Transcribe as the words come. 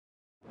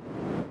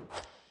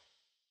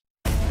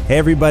Hey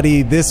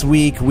everybody, this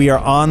week we are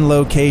on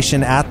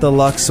location at the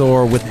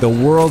Luxor with the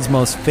world's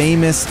most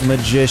famous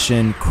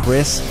magician,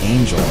 Criss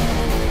Angel.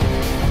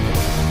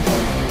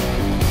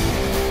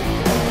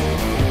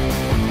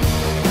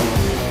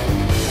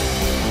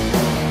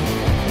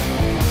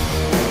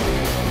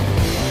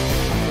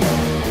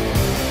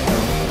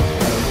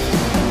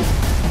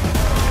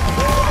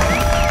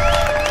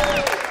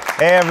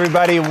 Hey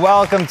everybody,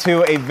 welcome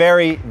to a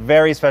very,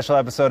 very special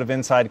episode of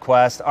Inside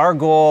Quest. Our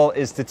goal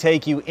is to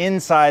take you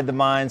inside the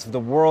minds of the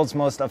world's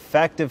most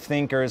effective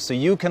thinkers so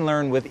you can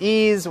learn with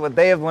ease what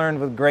they have learned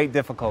with great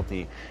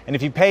difficulty. And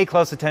if you pay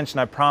close attention,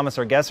 I promise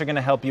our guests are going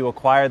to help you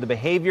acquire the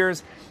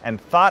behaviors and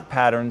thought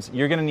patterns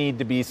you're going to need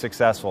to be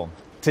successful.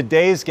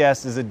 Today's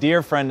guest is a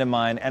dear friend of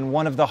mine and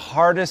one of the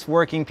hardest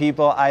working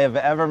people I have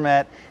ever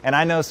met, and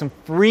I know some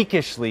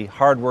freakishly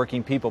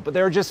hardworking people, but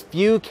there are just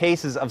few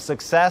cases of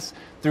success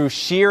through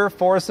sheer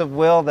force of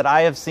will that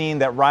I have seen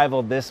that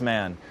rivaled this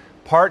man.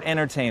 Part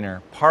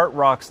entertainer, part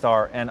rock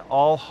star, and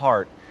all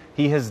heart,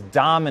 he has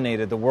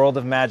dominated the world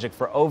of magic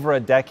for over a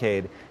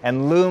decade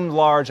and loomed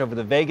large over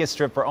the Vegas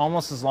Strip for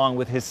almost as long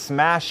with his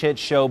smash hit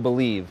show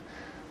Bilyeu.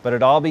 But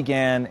it all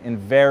began in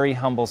very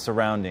humble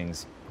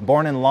surroundings.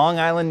 Born in Long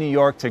Island, New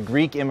York to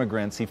Greek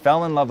immigrants, he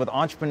fell in love with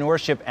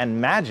entrepreneurship and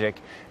magic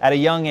at a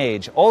young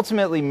age,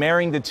 ultimately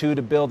marrying the two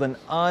to build an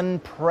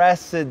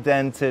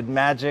unprecedented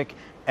magic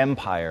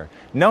empire.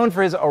 Known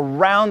for his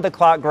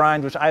around-the-clock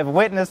grind, which I've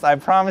witnessed, I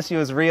promise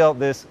you is real,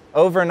 this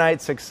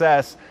overnight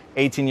success,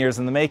 18 years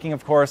in the making,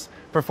 of course,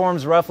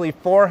 performs roughly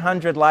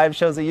 400 live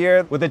shows a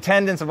year with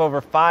attendance of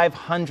over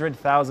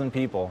 500,000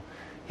 people.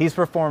 He's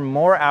performed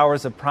more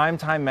hours of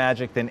primetime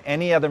magic than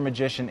any other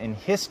magician in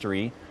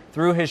history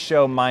through his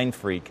show Mind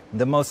Freak,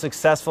 the most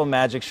successful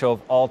magic show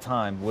of all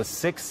time, with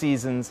 6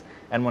 seasons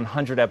and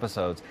 100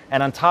 episodes.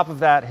 And on top of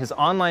that, his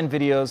online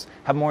videos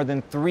have more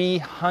than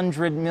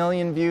 300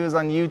 million views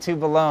on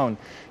YouTube alone.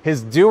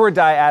 His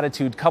do-or-die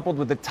attitude, coupled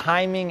with the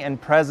timing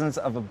and presence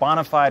of a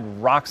bona fide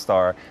rock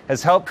star,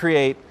 has helped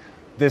create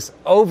this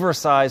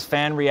oversized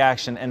fan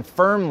reaction and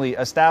firmly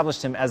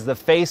established him as the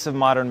face of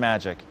modern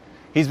magic.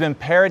 He's been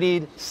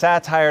parodied,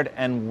 satired,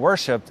 and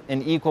worshipped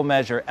in equal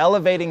measure,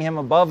 elevating him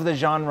above the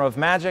genre of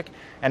magic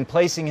and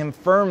placing him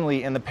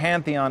firmly in the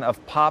pantheon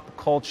of pop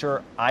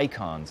culture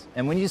icons.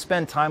 And when you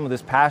spend time with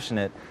this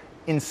passionate,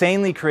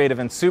 insanely creative,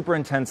 and super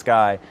intense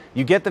guy,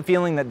 you get the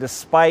feeling that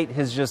despite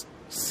his just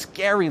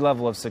scary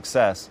level of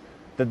success,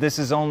 that this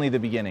is only the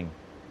beginning.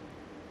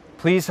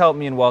 Please help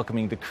me in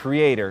welcoming the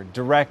creator,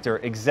 director,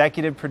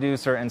 executive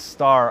producer, and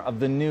star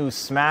of the new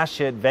smash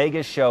hit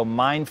Vegas show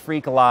Mind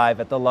Freak Live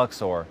at the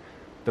Luxor,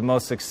 the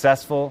most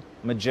successful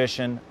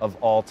magician of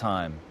all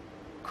time,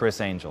 Criss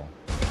Angel.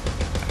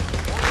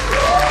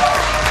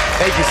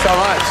 Thank you so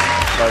much.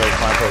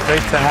 It's my pleasure.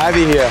 Great to have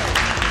you here.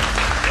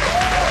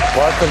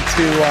 Welcome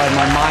to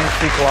my Mind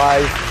Freak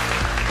Live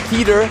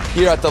theater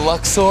here at the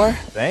Luxor.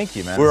 Thank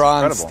you, man. We're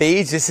on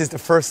stage. This is the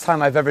first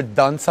time I've ever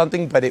done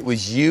something, but it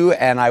was you,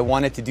 and I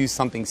wanted to do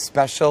something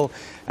special,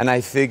 and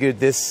I figured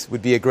this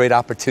would be a great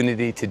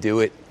opportunity to do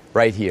it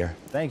right here.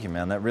 Thank you,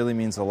 man. That really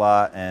means a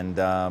lot. And,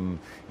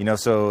 you know,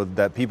 so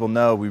that people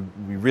know, we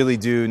really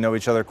do know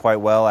each other quite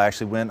well. I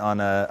actually went on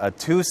a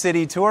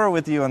 2-city tour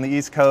with you on the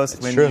East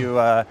Coast when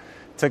you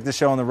took the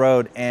show on the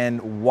road.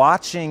 And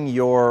watching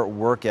your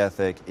work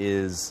ethic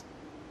is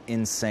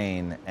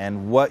insane.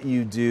 And what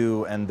you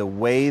do and the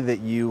way that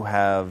you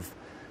have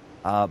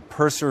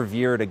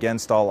persevered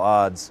against all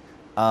odds.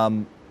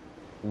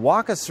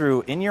 Walk us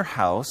through, in your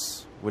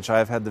house, which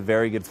I've had the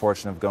very good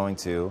fortune of going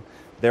to,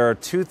 there are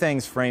 2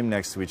 things framed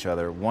next to each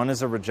other. One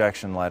is a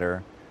rejection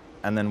letter,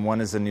 and then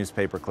one is a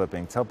newspaper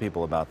clipping. Tell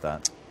people about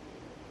that.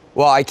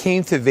 Well, I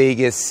came to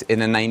Vegas in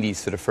the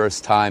 90s for the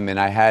first time, and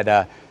I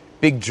had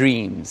big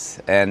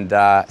dreams, and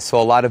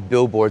saw a lot of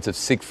billboards of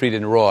Siegfried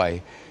and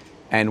Roy,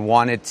 and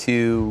wanted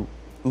to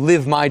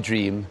live my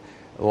dream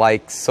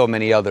like so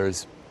many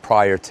others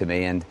prior to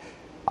me. And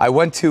I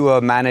went to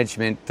a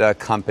management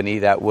company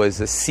that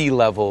was a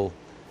C-level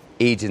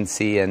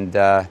agency, and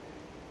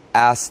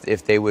asked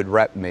if they would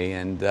rep me,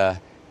 and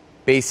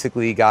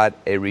basically got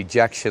a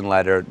rejection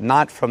letter,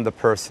 not from the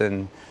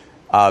person,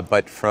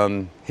 but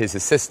from his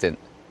assistant,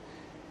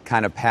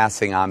 kind of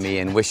passing on me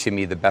and wishing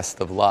me the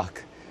best of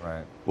luck.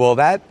 Right. Well,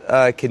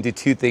 that can do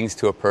 2 things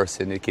to a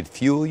person. It could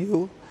fuel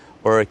you,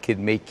 or it could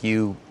make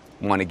you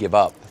want to give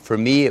up. For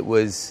me, it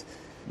was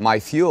my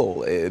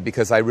fuel,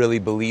 because I really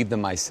believed in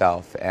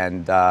myself.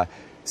 And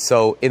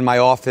so in my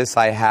office,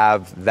 I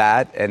have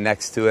that, and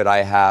next to it,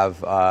 I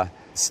have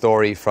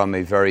story from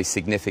a very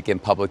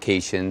significant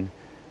publication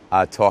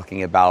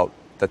talking about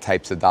the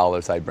types of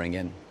dollars I bring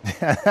in.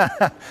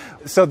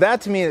 So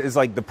that to me is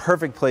like the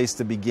perfect place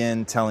to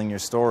begin telling your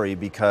story,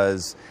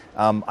 because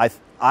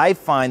I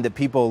find that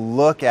people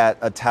look at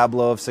a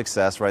tableau of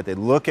success, right? They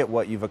look at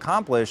what you've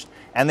accomplished,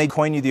 and they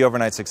coin you the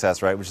overnight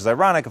success, right? Which is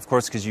ironic, of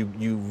course, because you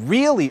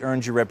really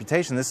earned your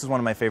reputation. This is one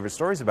of my favorite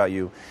stories about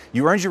you.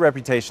 You earned your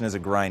reputation as a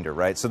grinder,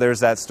 right? So there's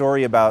that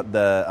story about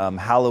the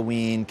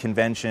Halloween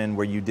convention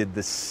where you did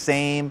the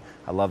same,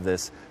 I love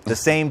this, the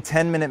same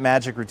 10-minute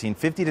magic routine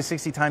 50 to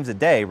 60 times a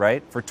day,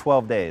 right? For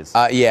 12 days.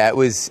 Yeah, it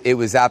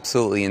was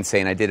absolutely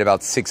insane. I did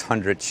about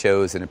 600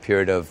 shows in a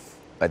period of,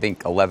 I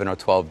think, 11 or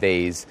 12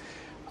 days.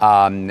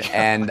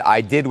 And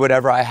I did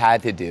whatever I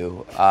had to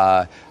do.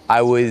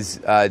 I was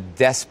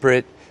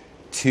desperate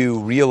to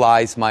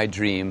realize my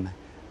dream.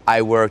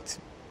 I worked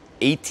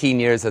 18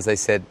 years, as I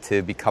said,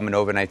 to become an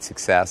overnight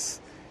success.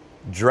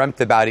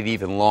 Dreamt about it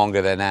even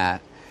longer than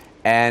that.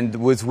 And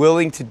was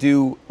willing to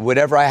do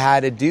whatever I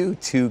had to do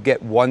to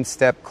get one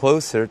step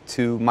closer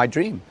to my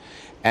dream.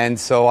 And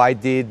so I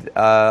did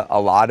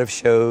a lot of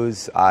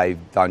shows.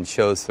 I've done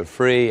shows for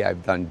free.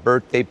 I've done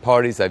birthday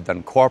parties. I've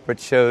done corporate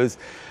shows.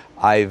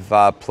 I've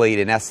played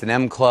in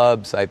S&M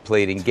clubs, I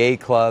played in gay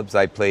clubs,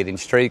 I played in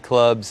straight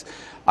clubs.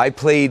 I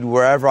played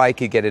wherever I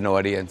could get an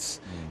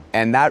audience.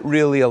 And that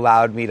really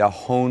allowed me to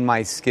hone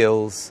my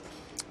skills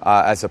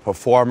as a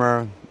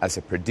performer, as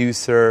a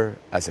producer,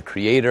 as a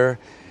creator.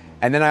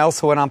 And then I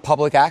also went on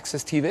public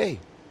access TV.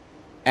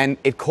 And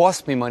it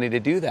cost me money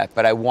to do that,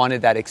 but I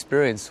wanted that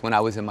experience when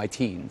I was in my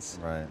teens.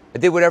 Right. I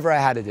did whatever I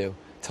had to do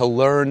to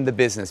learn the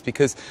business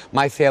because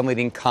my family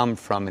didn't come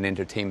from an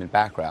entertainment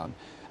background.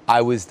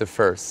 I was the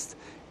first,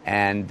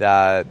 and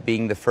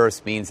being the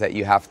first means that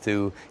you have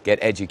to get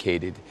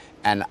educated.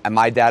 And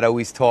my dad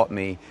always taught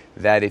me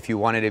that if you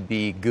wanted to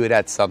be good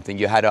at something,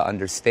 you had to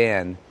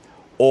understand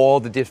all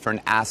the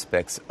different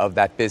aspects of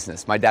that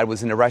business. My dad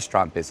was in the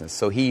restaurant business,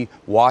 so he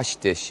washed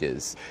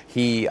dishes,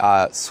 he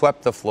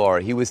swept the floor,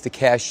 he was the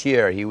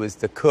cashier, he was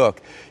the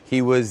cook,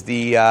 he was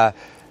the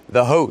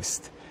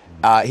host,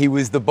 he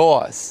was the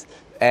boss.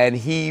 And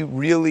he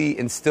really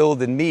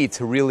instilled in me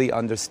to really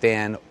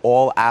understand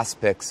all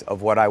aspects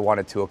of what I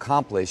wanted to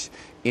accomplish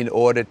in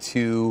order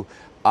to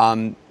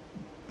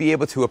be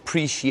able to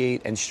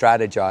appreciate and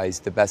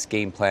strategize the best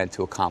game plan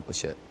to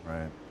accomplish it.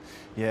 Right.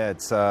 Yeah,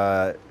 it's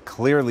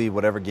clearly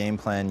whatever game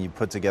plan you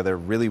put together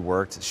really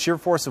worked. Sheer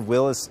force of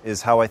will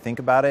is how I think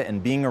about it,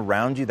 and being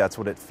around you, that's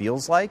what it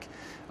feels like.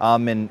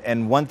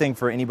 And one thing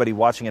for anybody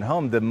watching at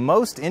home, the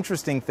most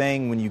interesting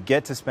thing when you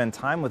get to spend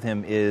time with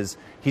him is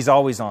he's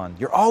always on.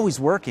 You're always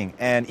working.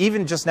 And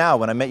even just now,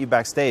 when I met you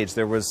backstage,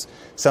 there was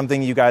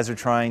something you guys are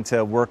trying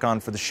to work on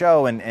for the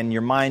show, and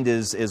your mind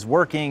is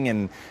working,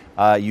 and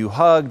you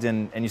hugged,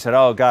 and you said,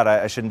 oh, God,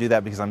 I shouldn't do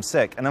that because I'm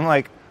sick. And I'm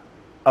like,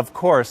 of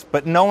course,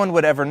 but no one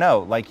would ever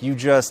know. Like,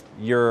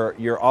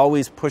 you're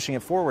always pushing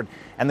it forward.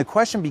 And the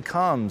question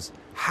becomes,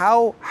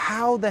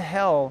 how the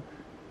hell,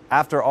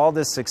 after all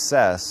this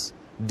success,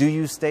 do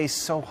you stay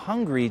so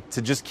hungry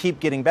to just keep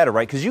getting better,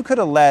 right? Because you could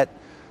have let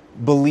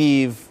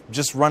Bilyeu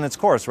just run its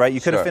course, right?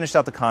 You could have finished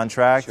out the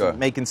contract,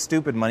 making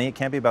stupid money. It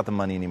can't be about the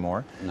money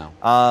anymore.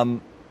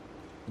 No.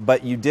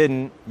 But you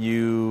didn't.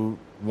 You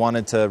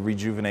wanted to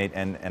rejuvenate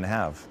and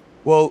have.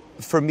 Well,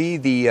 for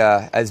me,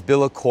 as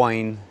Bilyeu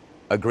coined,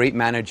 a great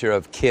manager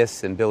of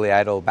Criss and Billy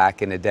Idol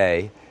back in the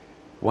day,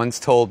 once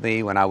told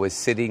me when I was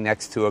sitting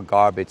next to a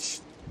garbage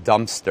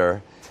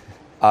dumpster,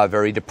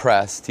 very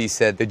depressed, he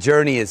said, the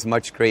journey is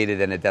much greater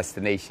than a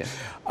destination.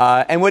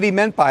 And what he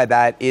meant by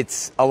that,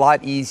 it's a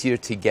lot easier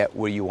to get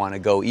where you want to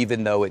go,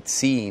 even though it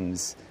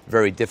seems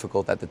very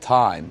difficult at the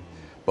time.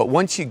 But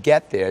once you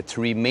get there,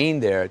 to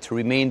remain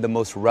the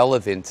most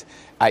relevant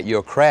at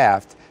your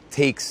craft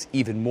takes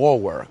even more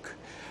work.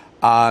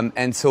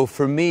 And so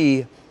for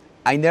me,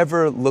 I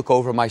never look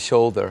over my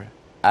shoulder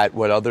at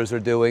what others are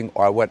doing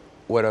or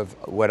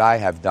what I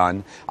have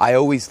done. I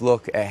always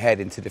look ahead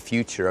into the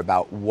future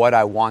about what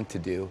I want to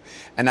do.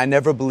 And I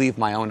never believe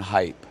my own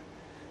hype.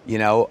 You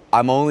know,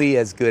 I'm only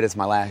as good as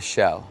my last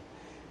show.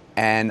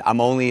 And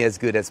I'm only as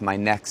good as my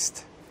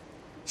next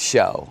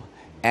show.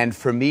 And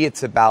for me,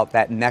 it's about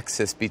that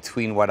nexus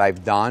between what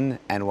I've done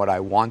and what I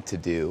want to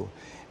do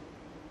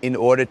in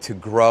order to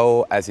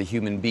grow as a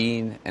human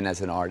being and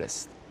as an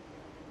artist.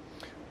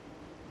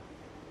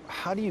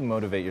 How do you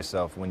motivate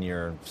yourself when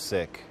you're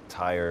sick,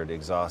 tired,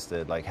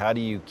 exhausted? Like, how do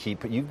you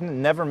keep... You've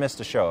never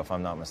missed a show, if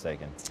I'm not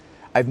mistaken.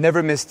 I've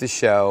never missed a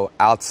show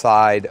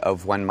outside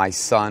of when my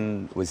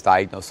son was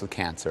diagnosed with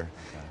cancer.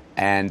 Okay.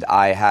 And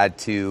I had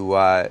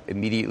to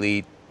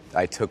immediately...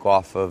 I took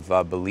off of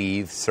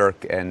Bilyeu,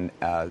 Cirque, and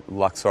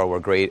Luxor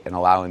were great in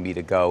allowing me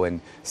to go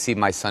and see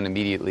my son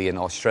immediately in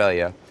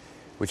Australia,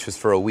 which was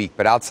for a week.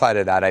 But outside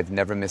of that, I've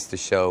never missed a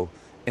show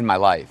in my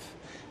life.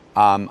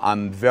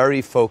 I'm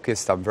very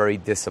focused, I'm very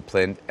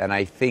disciplined, and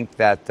I think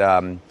that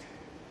that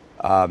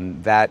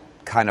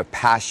kind of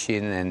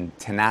passion and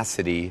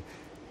tenacity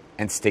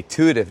and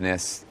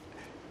stick-to-itiveness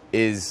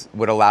is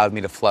what allowed me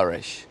to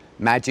flourish.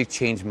 Magic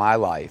changed my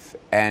life,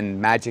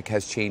 and magic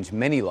has changed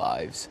many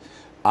lives.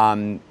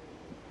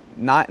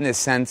 Not in the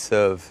sense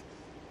of,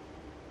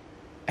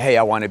 hey,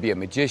 I want to be a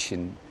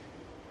magician,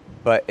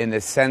 but in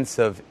the sense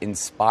of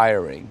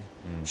inspiring,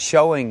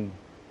 showing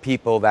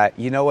people that,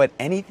 you know what,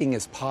 anything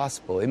is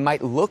possible. It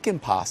might look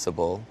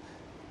impossible,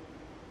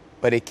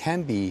 but it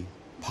can be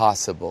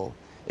possible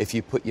if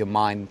you put your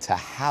mind to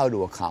how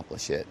to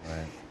accomplish it.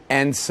 Right.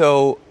 And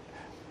so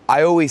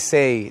I always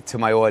say to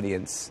my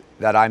audience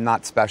that I'm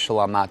not special,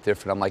 I'm not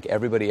different. I'm like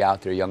everybody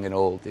out there, young and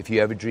old. If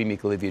you have a dream, you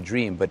can live your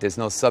dream, but there's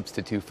no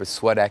substitute for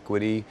sweat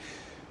equity,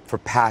 for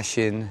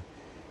passion,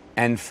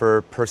 and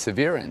for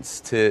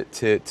perseverance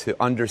to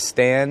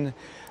understand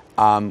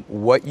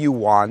what you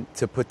want,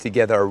 to put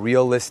together a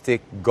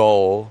realistic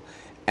goal,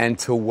 and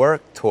to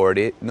work toward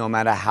it no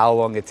matter how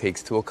long it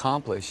takes to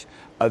accomplish.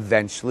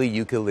 Eventually,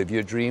 you can live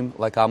your dream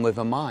like I'm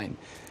living mine.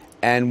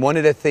 And one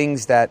of the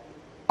things that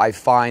I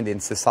find in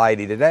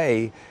society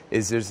today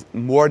is there's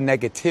more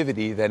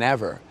negativity than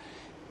ever.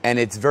 And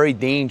it's very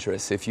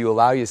dangerous if you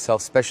allow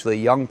yourself, especially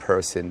a young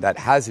person that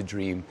has a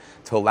dream,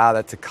 to allow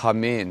that to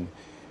come in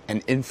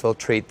and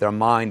infiltrate their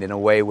mind in a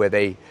way where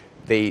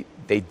they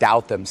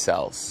doubt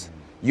themselves.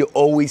 You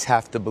always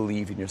have to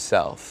believe in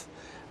yourself.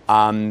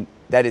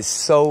 That is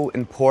so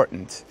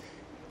important.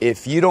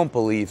 If you don't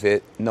believe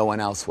it, no one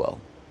else will.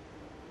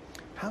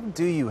 How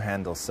do you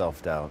handle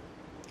self-doubt?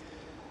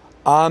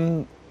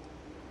 I'm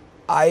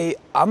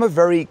a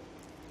very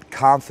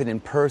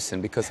confident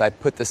person because I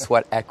put the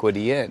sweat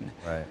equity in.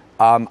 Right.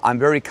 I'm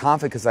very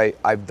confident because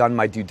I've done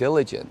my due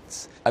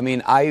diligence. I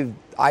mean,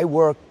 I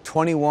work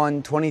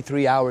 21,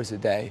 23 hours a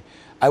day.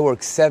 I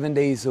work 7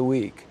 days a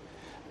week.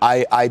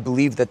 I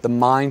believe that the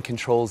mind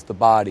controls the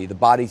body. The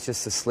body's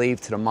just a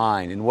slave to the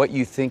mind, and what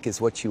you think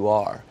is what you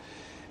are.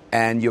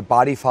 And your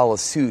body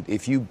follows suit.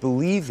 If you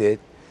believe it,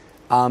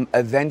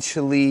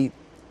 eventually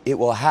it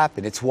will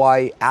happen. It's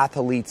why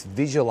athletes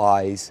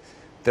visualize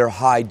their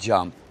high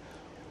jump,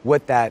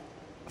 what that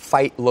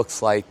fight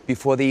looks like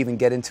before they even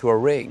get into a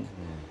ring.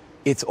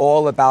 It's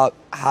all about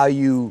how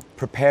you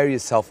prepare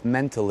yourself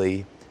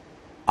mentally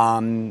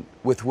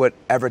with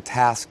whatever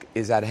task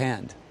is at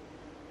hand.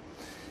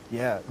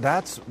 Yeah,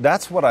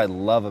 that's what I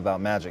love about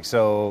magic.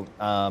 So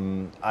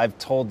I've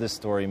told this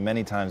story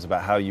many times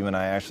about how you and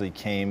I actually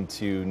came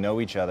to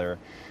know each other.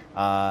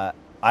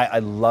 I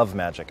love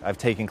magic. I've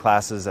taken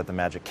classes at the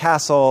Magic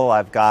Castle.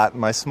 I've got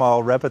my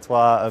small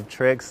repertoire of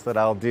tricks that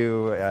I'll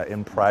do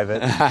in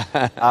private.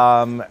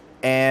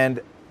 And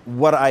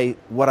what I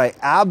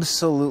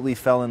absolutely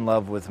fell in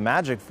love with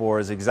magic for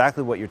is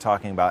exactly what you're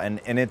talking about.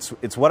 And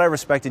it's what I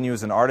respect in you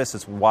as an artist.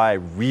 It's why I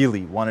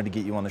really wanted to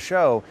get you on the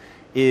show,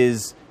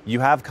 is you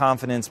have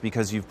confidence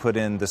because you've put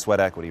in the sweat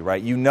equity,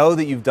 right? You know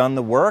that you've done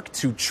the work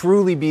to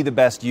truly be the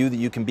best you that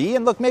you can be.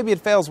 And look, maybe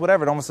it fails,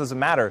 whatever. It almost doesn't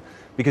matter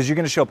because you're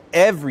going to show up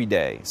every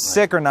day. Right.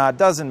 Sick or not,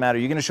 doesn't matter.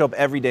 You're going to show up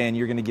every day and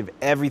you're going to give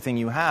everything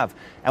you have.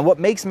 And what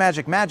makes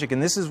magic magic,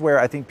 and this is where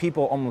I think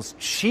people almost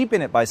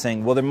cheapen it by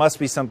saying, well, there must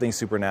be something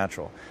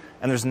supernatural.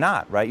 And there's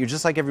not, right? You're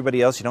just like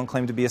everybody else. You don't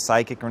claim to be a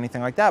psychic or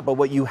anything like that. But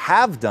what you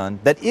have done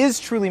that is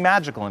truly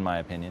magical, in my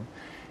opinion,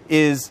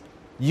 is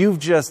you've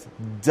just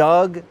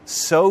dug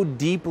so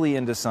deeply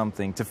into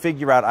something to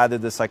figure out either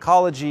the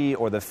psychology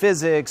or the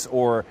physics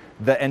or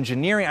the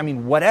engineering. I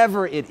mean,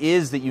 whatever it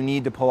is that you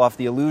need to pull off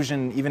the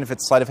illusion, even if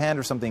it's sleight of hand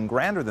or something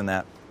grander than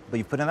that, but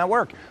you've put in that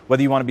work.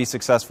 Whether you want to be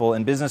successful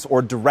in business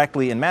or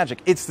directly in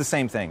magic, it's the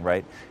same thing,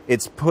 right?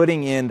 It's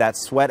putting in that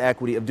sweat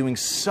equity of doing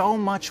so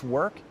much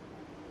work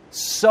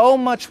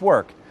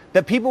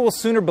that people will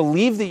sooner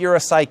believe that you're a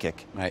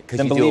psychic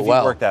than believe you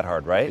work that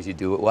hard, right? Because you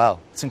do it well.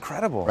 It's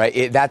incredible.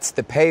 Right? That's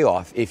the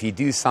payoff. If you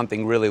do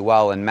something really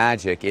well in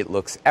magic, it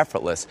looks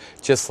effortless.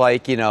 Just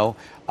like, you know,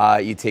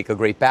 you take a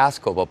great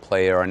basketball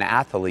player or an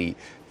athlete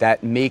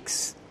that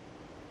makes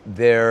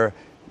their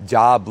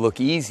job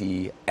look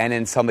easy, and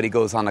then somebody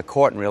goes on the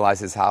court and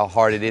realizes how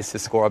hard it is to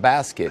score a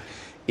basket.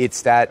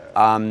 It's that,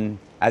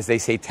 as they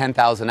say,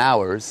 10,000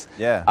 hours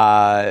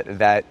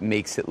that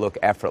makes it look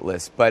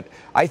effortless. But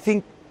I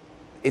think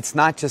it's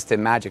not just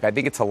in magic. I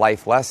think it's a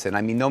life lesson.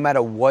 I mean, no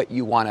matter what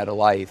you want out of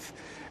life.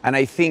 And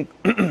I think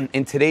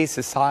in today's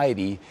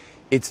society,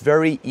 it's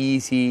very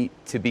easy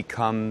to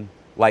become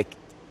like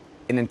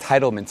an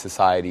entitlement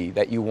society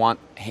that you want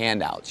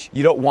handouts.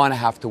 You don't want to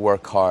have to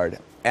work hard.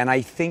 And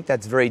I think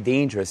that's very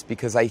dangerous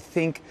because I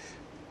think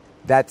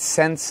that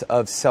sense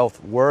of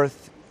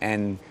self-worth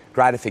and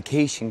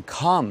gratification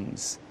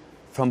comes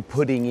from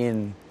putting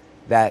in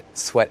that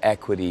sweat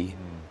equity.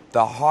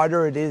 The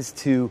harder it is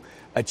to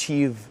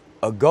achieve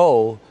a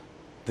goal,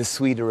 the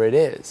sweeter it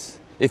is.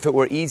 If it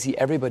were easy,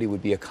 everybody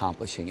would be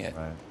accomplishing it,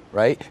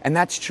 right? And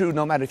that's true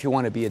no matter if you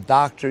want to be a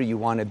doctor, you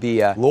want to be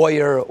a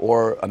lawyer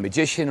or a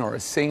magician or a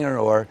singer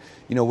or,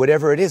 you know,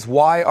 whatever it is.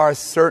 Why are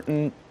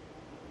certain,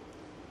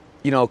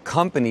 you know,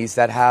 companies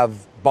that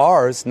have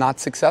bars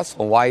not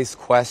successful? Why is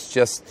Quest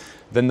just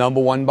the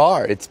 #1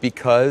 bar? It's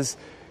because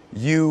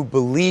you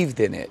believed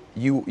in it.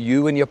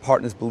 You and your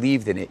partners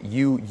believed in it.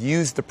 You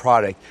used the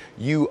product.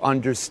 You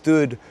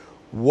understood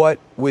what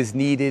was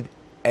needed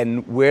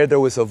and where there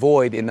was a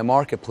void in the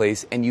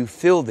marketplace, and you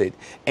filled it,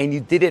 and you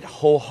did it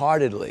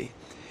wholeheartedly.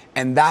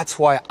 And that's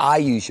why I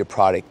use your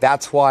product.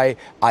 That's why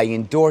I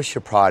endorse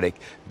your product,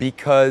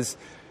 because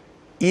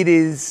it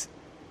is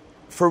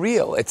for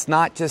real. It's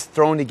not just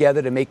thrown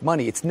together to make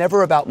money. It's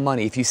never about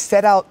money. If you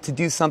set out to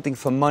do something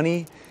for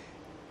money,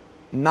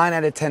 9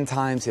 out of 10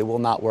 times it will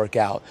not work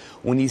out.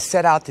 When you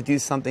set out to do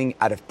something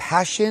out of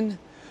passion,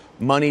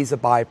 money's a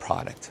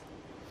byproduct.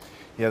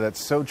 Yeah,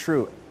 that's so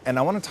true. And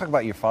I want to talk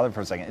about your father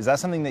for a second. Is that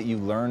something that you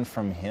learned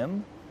from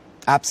him?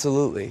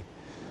 Absolutely.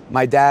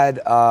 My dad,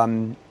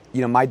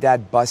 my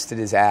dad busted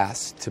his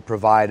ass to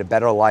provide a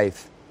better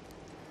life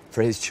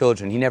for his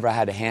children. He never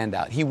had a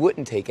handout. He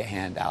wouldn't take a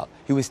handout.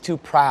 He was too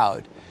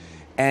proud.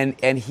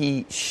 And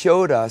he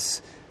showed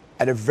us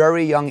at a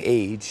very young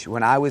age,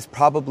 when I was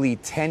probably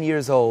 10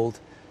 years old,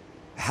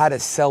 how to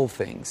sell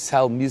things,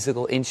 sell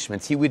musical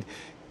instruments. He would,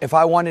 if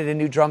I wanted a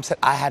new drum set,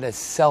 I had to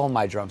sell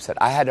my drum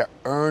set. I had to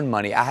earn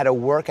money. I had to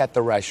work at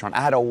the restaurant.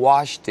 I had to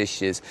wash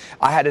dishes.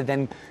 I had to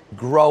then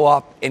grow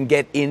up and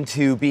get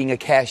into being a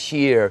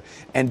cashier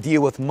and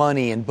deal with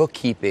money and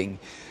bookkeeping.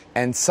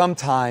 And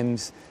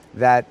sometimes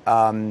that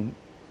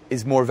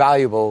is more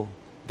valuable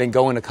than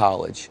going to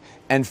college.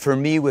 And for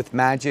me, with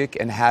magic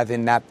and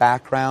having that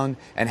background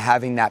and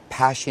having that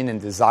passion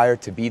and desire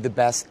to be the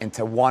best and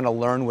to want to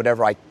learn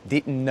whatever I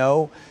didn't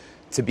know,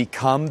 to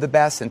become the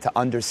best and to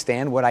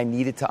understand what I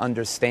needed to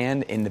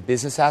understand in the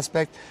business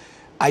aspect,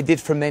 I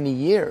did for many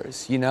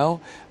years,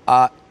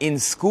 In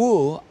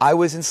school, I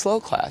was in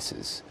slow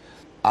classes.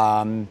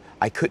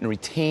 I couldn't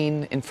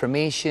retain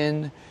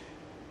information.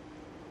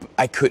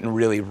 I couldn't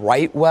really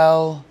write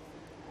well.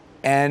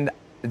 And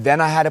then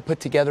I had to put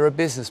together a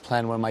business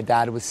plan when my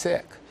dad was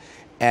sick.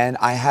 And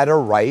I had to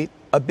write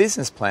a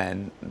business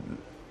plan,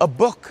 a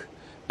book,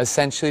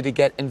 essentially to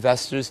get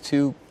investors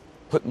to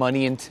put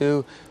money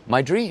into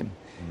my dream.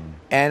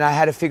 And I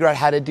had to figure out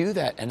how to do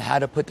that and how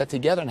to put that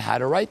together and how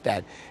to write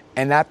that.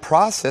 And that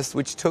process,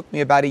 which took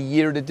me about a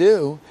year to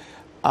do,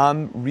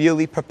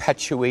 really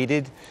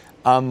perpetuated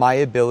my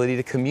ability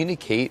to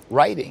communicate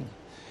writing.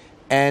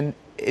 And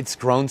it's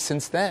grown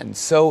since then.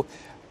 So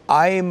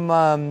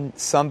I'm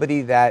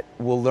somebody that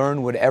will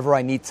learn whatever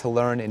I need to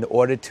learn in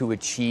order to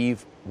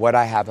achieve what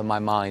I have in my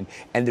mind.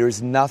 And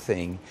there's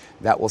nothing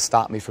that will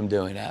stop me from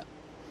doing that.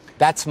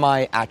 That's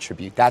my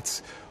attribute.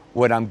 That's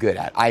what I'm good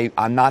at.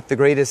 I'm not the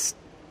greatest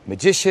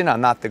magician.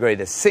 I'm not the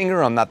greatest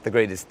singer. I'm not the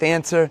greatest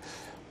dancer.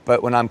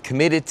 But when I'm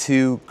committed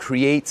to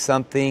create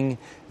something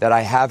that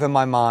I have in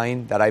my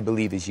mind that I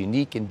believe is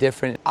unique and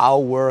different,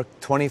 I'll work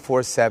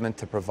 24/7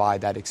 to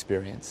provide that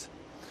experience.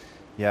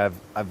 Yeah,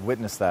 I've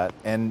witnessed that.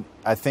 And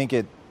I think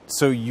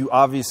so you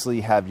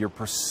obviously have, your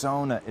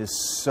persona is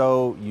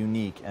so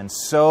unique and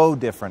so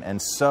different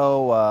and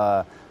so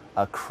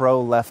a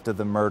crow left of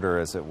the murder,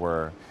 as it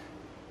were.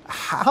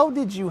 How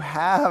did you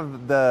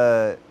have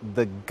the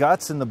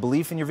guts and the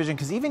belief in your vision?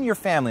 Because even your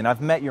family, and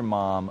I've met your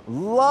mom,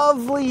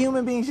 lovely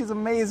human being, she's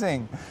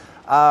amazing.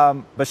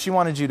 But she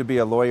wanted you to be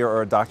a lawyer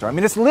or a doctor. I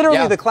mean, it's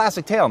literally the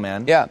classic tale,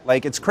 man. Yeah.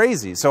 Like, it's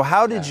crazy. So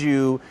how did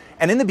you,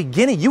 and in the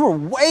beginning, you were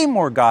way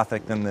more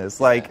gothic than this.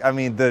 Like, I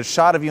mean, the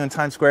shot of you in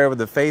Times Square with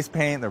the face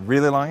paint, the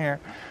really long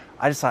hair,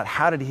 I just thought,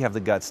 how did he have the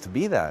guts to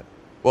be that?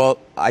 Well,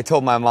 I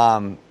told my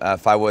mom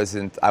if I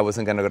wasn't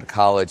going to go to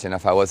college, and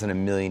if I wasn't a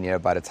millionaire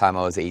by the time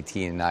I was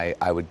 18,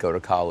 I would go to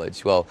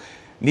college. Well,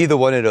 neither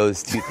one of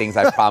those two things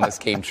I promised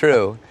came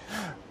true.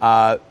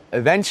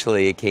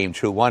 Eventually, it came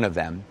true, one of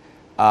them.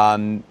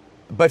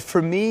 But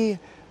for me,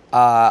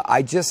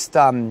 I just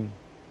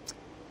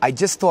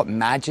thought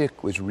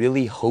magic was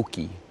really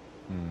hokey.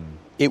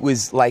 It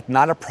was like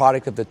not a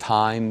product of the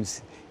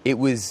times. It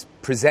was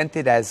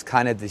presented as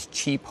kind of this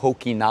cheap,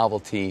 hokey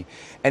novelty,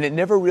 and it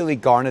never really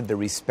garnered the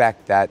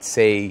respect that,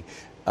 say,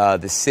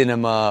 the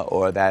cinema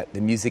or that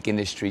the music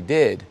industry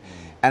did.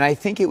 And I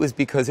think it was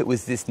because it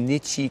was this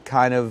niche-y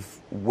kind of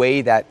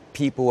way that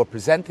people were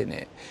presenting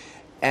it.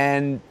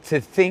 And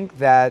to think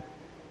that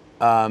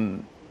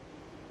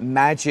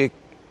magic,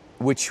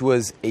 which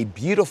was a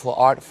beautiful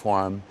art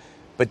form,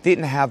 but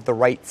didn't have the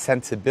right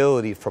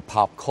sensibility for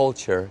pop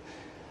culture,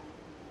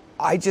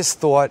 I just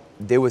thought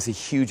there was a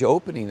huge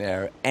opening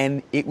there,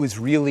 and it was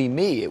really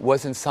me. It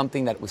wasn't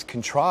something that was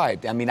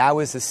contrived. I mean, I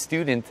was a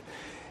student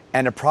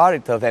and a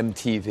product of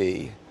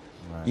MTV.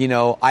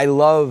 Right. I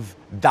love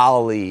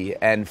Dali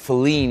and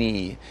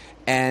Fellini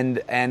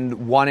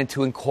and wanted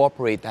to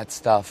incorporate that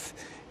stuff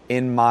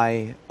in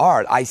my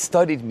art. I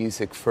studied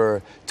music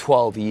for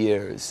 12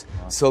 years.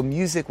 Wow. So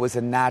music was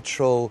a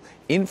natural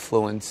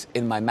influence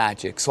in my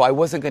magic. So I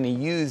wasn't going to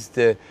use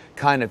the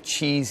kind of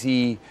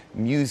cheesy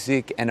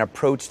music and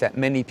approach that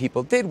many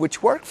people did,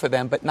 which worked for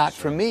them, but not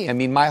for me. I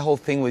mean, my whole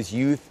thing was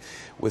youth,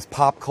 was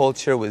pop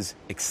culture, was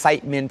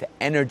excitement,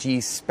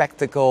 energy,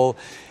 spectacle,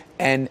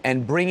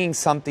 and bringing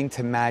something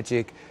to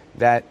magic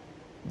that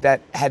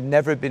had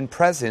never been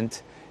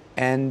present.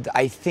 And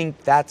I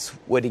think that's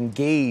what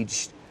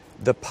engaged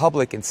the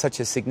public in such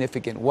a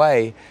significant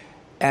way.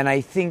 And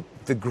I think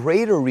the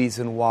greater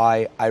reason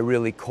why I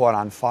really caught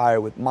on fire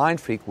with Mind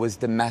Freak was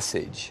the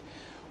message,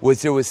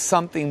 was there was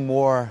something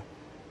more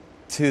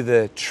to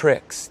the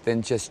tricks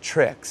than just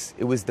tricks.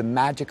 It was the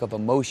magic of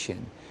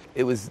emotion.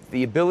 It was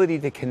the ability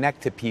to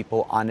connect to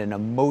people on an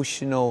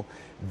emotional,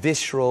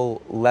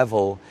 visceral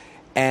level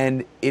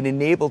And it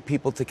enabled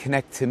people to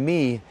connect to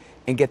me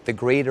and get the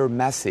greater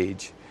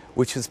message,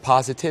 which is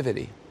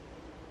positivity.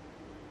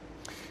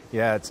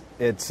 Yeah,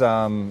 it's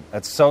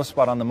so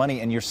spot on the money,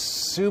 and you're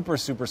super,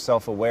 super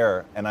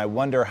self-aware, and I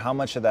wonder how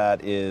much of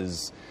that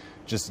is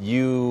just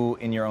you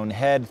in your own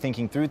head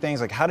thinking through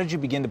things. Like, how did you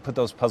begin to put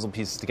those puzzle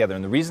pieces together?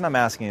 And the reason I'm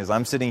asking is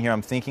I'm sitting here,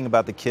 I'm thinking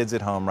about the kids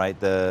at home, right?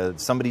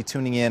 Somebody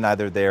tuning in,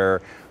 either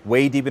they're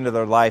way deep into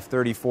their life,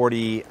 30,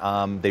 40,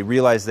 they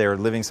realize they're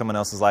living someone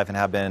else's life and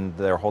have been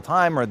their whole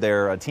time, or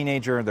they're a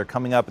teenager, they're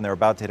coming up and they're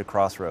about to hit a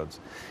crossroads.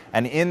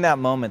 And in that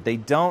moment, they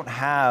don't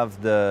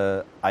have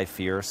the, I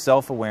fear,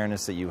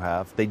 self-awareness that you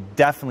have. They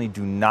definitely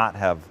do not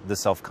have the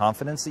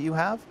self-confidence that you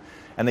have.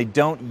 And they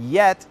don't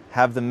yet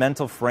have the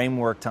mental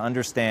framework to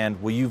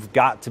understand, well, you've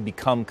got to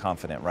become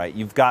confident, right?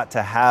 You've got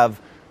to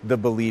have the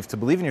belief to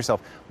believe in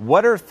yourself.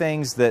 What are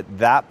things that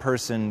that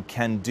person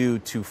can do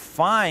to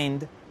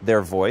find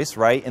their voice,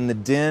 right? In the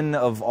din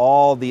of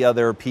all the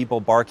other people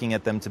barking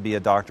at them to be a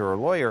doctor or a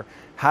lawyer,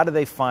 how do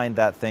they find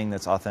that thing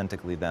that's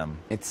authentically them?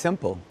 It's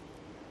simple.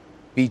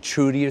 Be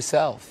true to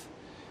yourself.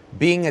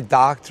 Being a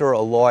doctor,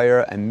 a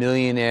lawyer, a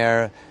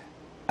millionaire,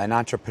 an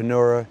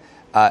entrepreneur,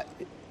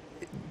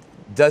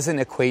 doesn't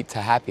equate to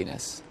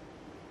happiness.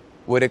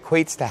 What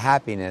equates to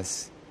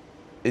happiness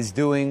is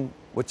doing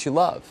what you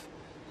love.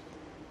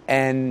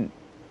 And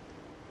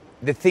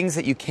the things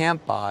that you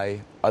can't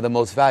buy are the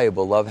most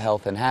valuable: love,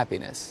 health, and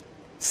happiness.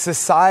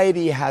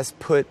 Society has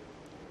put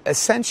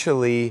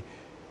essentially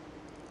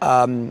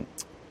a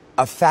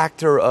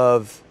factor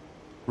of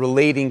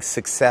relating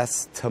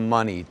success to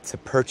money, to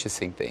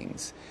purchasing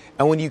things.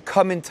 And when you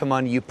come into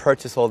money, you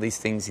purchase all these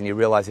things and you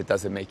realize it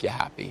doesn't make you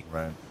happy.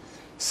 Right.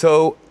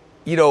 So,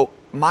 you know,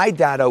 my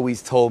dad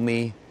always told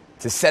me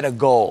to set a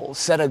goal,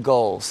 set a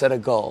goal, set a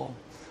goal.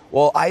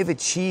 Well, I've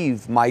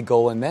achieved my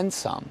goal and then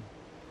some.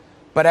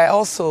 But I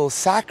also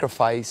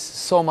sacrificed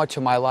so much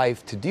of my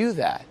life to do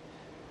that.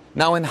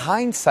 Now, in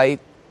hindsight,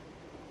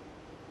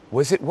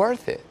 was it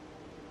worth it?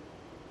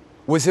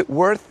 Was it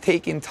worth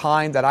taking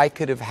time that I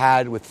could have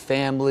had with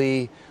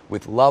family,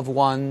 with loved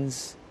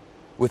ones,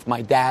 with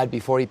my dad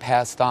before he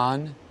passed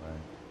on, right,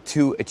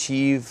 to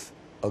achieve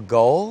a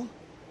goal?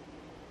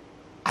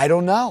 I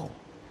don't know.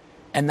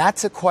 And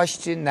that's a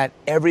question that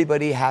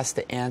everybody has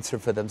to answer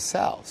for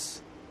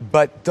themselves.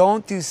 But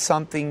don't do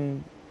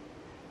something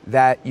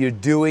that you're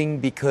doing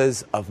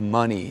because of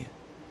money.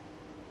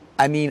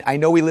 I mean, I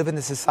know we live in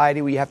a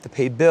society where you have to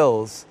pay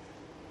bills,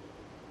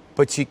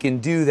 but you can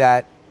do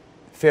that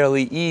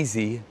fairly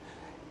easy.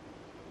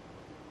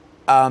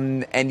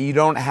 And you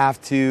don't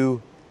have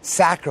to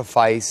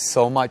sacrifice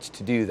so much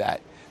to do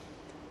that.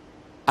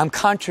 I'm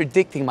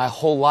contradicting my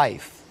whole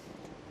life,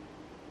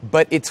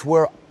 but it's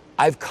where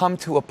I've come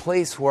to a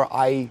place where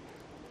I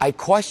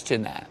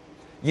question that.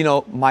 You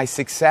know, my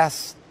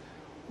success,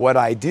 what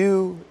I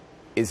do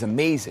is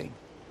amazing,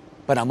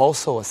 but I'm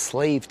also a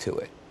slave to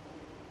it.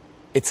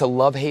 It's a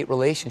love-hate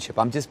relationship.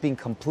 I'm just being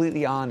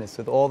completely honest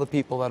with all the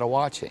people that are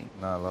watching.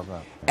 No, I love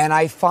that. And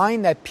I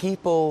find that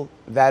people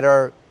that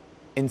are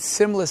in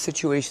similar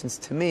situations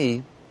to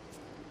me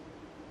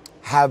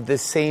have the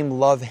same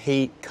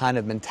love-hate kind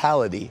of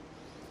mentality.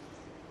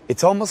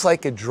 It's almost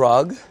like a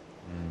drug,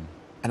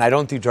 and I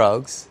don't do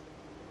drugs,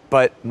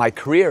 but my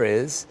career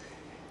is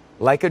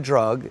like a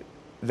drug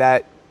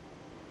that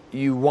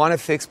you want to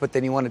fix, but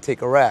then you want to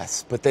take a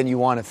rest. But then you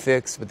want to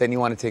fix, but then you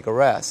want to take a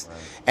rest. Right.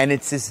 And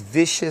it's this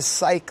vicious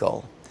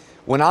cycle.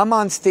 When I'm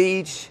on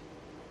stage,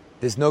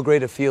 there's no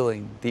greater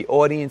feeling. The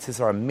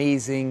audiences are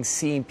amazing.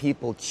 Seeing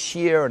people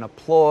cheer and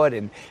applaud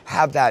and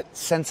have that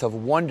sense of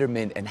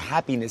wonderment and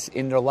happiness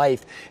in their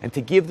life, and to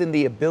give them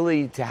the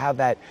ability to have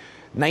that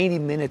 90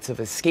 minutes of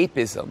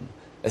escapism,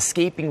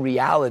 escaping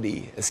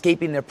reality,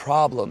 escaping their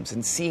problems,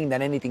 and seeing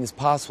that anything is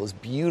possible is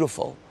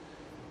beautiful.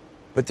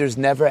 But there's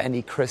never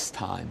any Criss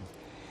time.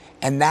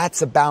 And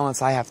that's a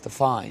balance I have to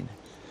find.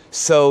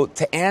 So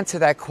to answer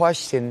that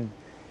question,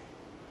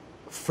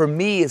 for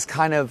me, is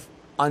kind of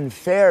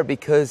unfair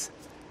because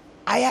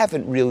I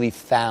haven't really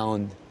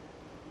found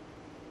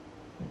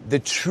the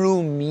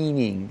true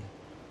meaning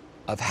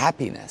of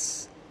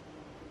happiness,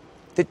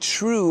 the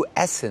true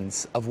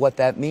essence of what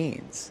that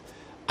means.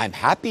 I'm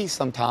happy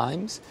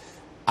sometimes.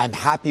 I'm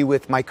happy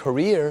with my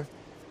career,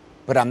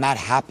 but I'm not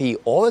happy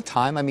all the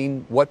time. I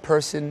mean, what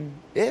person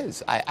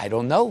is? I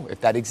don't know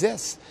if that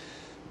exists.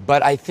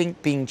 But I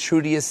think being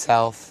true to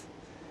yourself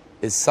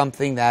is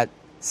something that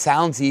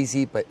sounds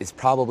easy, but is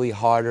probably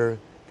harder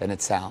than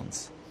it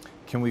sounds.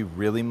 Can we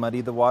really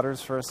muddy the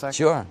waters for a second?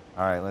 Sure.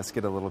 All right, let's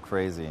get a little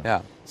crazy.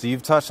 Yeah. So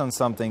you've touched on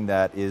something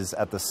that is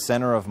at the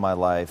center of my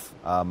life.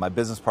 My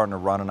business partner,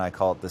 Ron, and I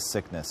call it the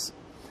sickness.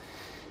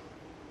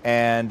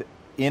 And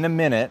in a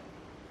minute,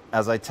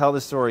 as I tell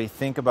the story,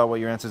 think about what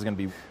your answer is going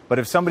to be. But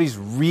if somebody's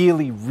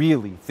really,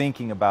 really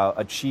thinking about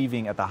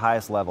achieving at the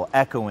highest level,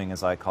 echoing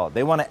as I call it,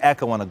 they want to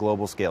echo on a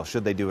global scale,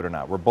 should they do it or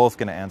not? We're both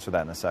going to answer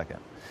that in a second.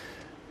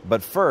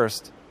 But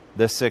first,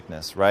 the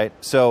sickness, right?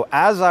 So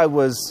as I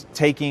was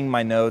taking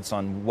my notes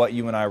on what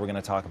you and I were going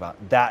to talk about,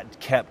 that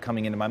kept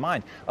coming into my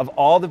mind. Of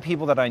all the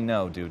people that I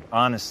know, dude,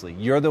 honestly,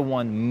 you're the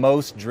one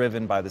most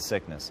driven by the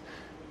sickness.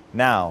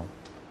 Now,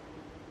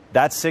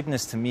 that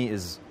sickness to me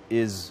is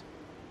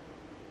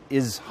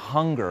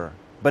hunger,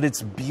 but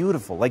it's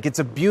beautiful. Like, it's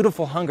a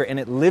beautiful hunger, and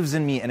it lives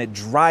in me, and it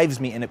drives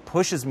me, and it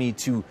pushes me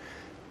to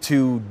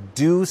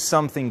do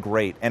something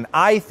great. And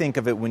I think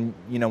of it when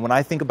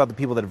I think about the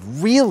people that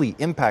have really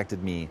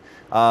impacted me,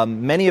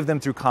 many of them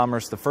through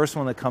commerce. The first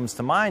one that comes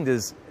to mind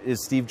is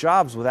Steve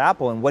Jobs with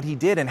Apple and what he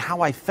did and how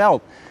I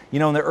felt,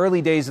 in the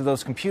early days of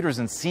those computers,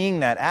 and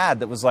seeing that ad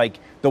that was like,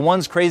 the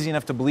ones crazy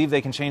enough to believe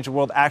they can change the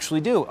world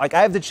actually do. Like,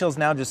 I have the chills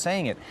now just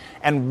saying it.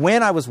 And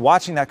when I was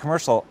watching that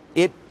commercial,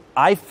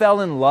 I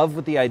fell in love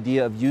with the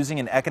idea of using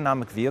an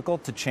economic vehicle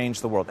to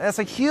change the world. And that's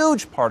a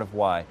huge part of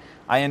why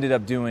I ended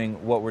up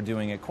doing what we're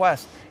doing at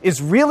Quest,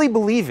 is really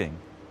believing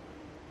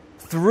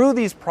through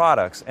these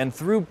products and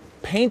through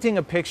painting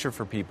a picture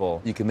for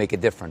people. You can make a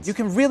difference. You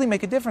can really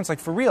make a difference, like,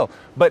 for real.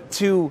 But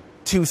to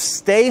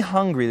stay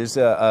hungry, there's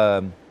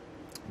a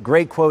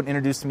great quote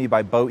introduced to me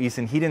by Bo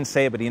Eason. He didn't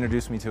say it, but he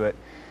introduced me to it.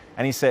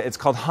 And he said, it's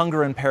called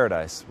Hunger in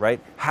Paradise, right?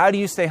 How do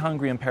you stay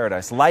hungry in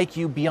paradise? Like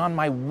you, beyond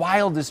my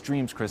wildest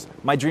dreams, Criss.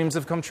 My dreams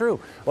have come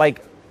true.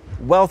 Like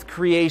wealth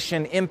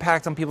creation,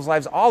 impact on people's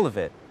lives, all of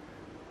it.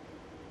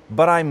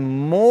 But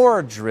I'm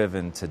more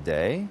driven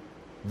today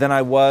than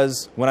I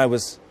was when I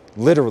was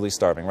literally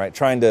starving, right?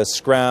 Trying to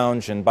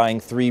scrounge and buying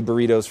 3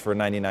 burritos for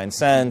 99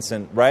 cents,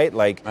 and right?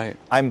 Like, right.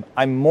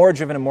 I'm more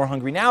driven and more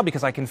hungry now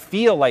because I can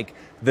feel like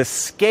the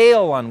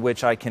scale on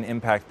which I can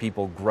impact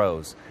people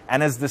grows.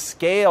 And as the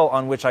scale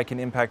on which I can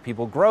impact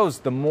people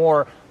grows, the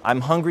more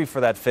I'm hungry for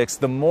that fix,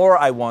 the more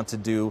I want to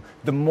do,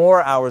 the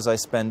more hours I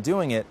spend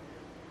doing it,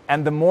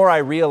 and the more I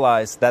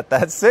realize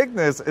that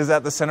sickness is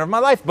at the center of my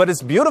life. But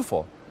it's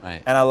beautiful.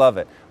 Right. And I love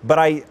it. But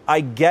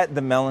I get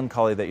the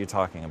melancholy that you're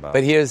talking about.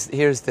 But here's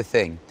the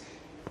thing.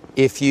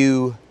 If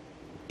you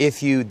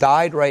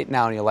died right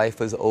now and your life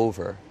was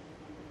over,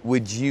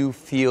 would you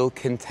feel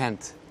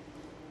content?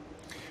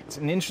 It's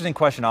an interesting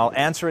question. I'll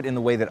answer it in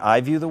the way that I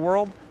view the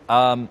world.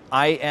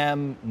 I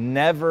am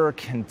never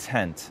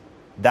content.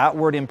 That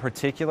word in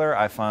particular,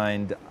 I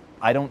find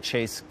I don't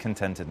chase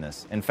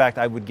contentedness. In fact,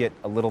 I would get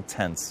a little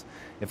tense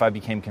if I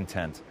became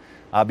content.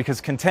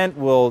 Because content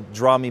will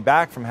draw me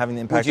back from having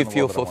the impact on the world. Would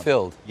you feel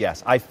fulfilled?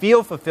 Yes, I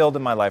feel fulfilled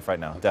in my life right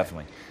now,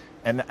 definitely.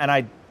 And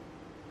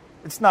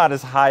it's not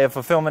as high a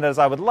fulfillment as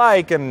I would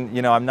like, and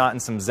I'm not in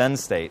some Zen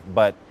state,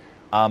 but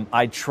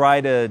I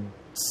try to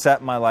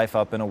set my life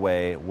up in a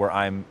way where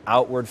I'm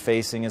outward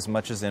facing as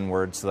much as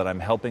inward, so that I'm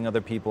helping other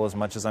people as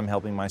much as I'm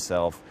helping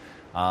myself.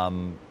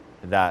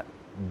 That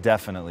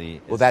definitely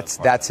is. Well,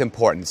 that's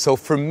important. So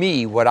for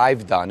me, what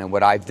I've done and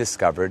what I've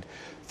discovered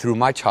through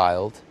my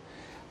child,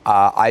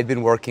 I've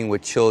been working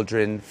with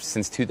children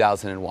since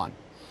 2001,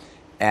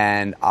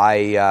 and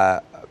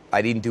I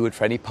didn't do it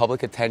for any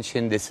public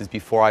attention. This is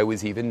before I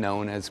was even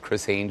known as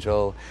Criss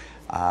Angel,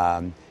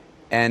 and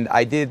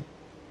I did,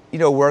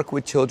 work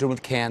with children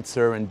with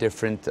cancer and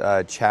different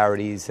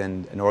charities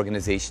and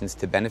organizations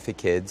to benefit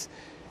kids.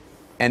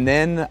 And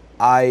then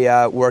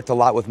I worked a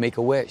lot with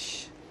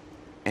Make-A-Wish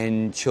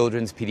and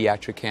children's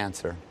pediatric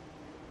cancer.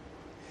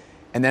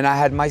 And then I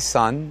had my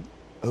son,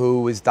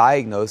 who was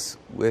diagnosed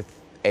with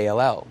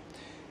ALL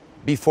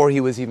before he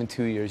was even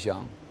 2 years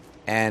young.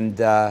 And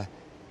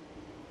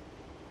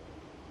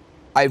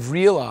I've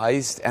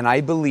realized, and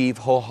I believe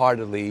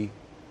wholeheartedly,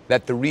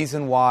 that the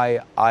reason why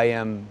I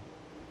am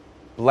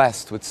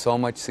blessed with so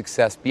much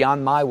success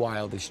beyond my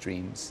wildest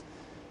dreams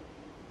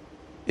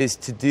is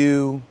to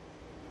do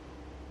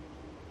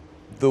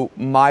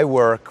my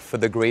work for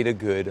the greater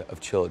good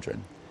of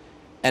children.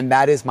 And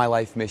that is my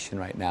life mission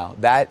right now.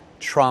 That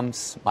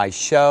trumps my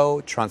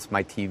show, trumps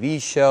my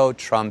TV show,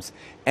 trumps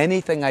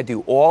anything I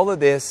do. All of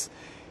this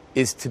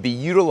is to be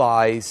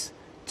utilized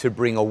to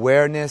bring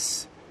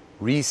awareness,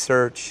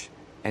 research,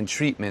 and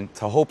treatment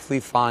to hopefully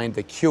find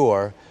the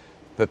cure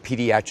for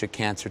pediatric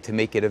cancer, to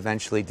make it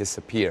eventually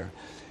disappear.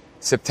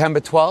 September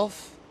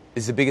 12th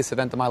is the biggest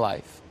event of my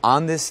life.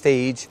 On this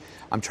stage,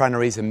 I'm trying to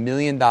raise $1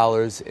 million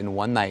in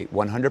one night.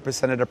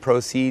 100% of the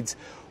proceeds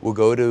will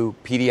go to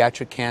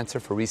pediatric cancer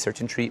for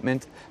research and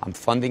treatment. I'm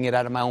funding it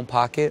out of my own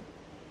pocket.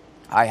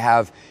 I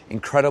have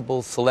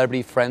incredible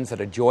celebrity friends that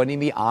are joining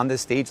me on the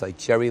stage, like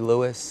Jerry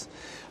Lewis,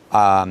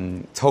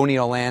 Tony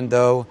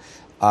Orlando,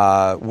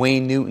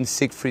 Wayne Newton,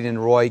 Siegfried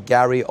and Roy,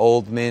 Gary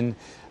Oldman,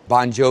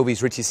 Bon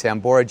Jovi's Richie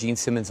Sambora, Gene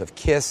Simmons of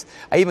Kiss.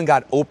 I even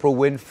got Oprah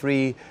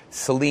Winfrey,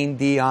 Celine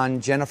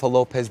Dion, Jennifer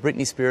Lopez,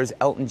 Britney Spears,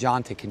 Elton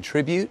John to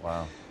contribute.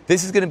 Wow.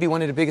 This is going to be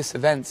one of the biggest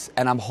events,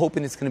 and I'm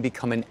hoping it's going to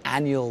become an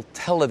annual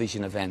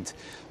television event,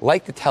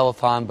 like the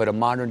telethon, but a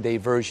modern-day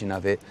version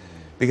of it.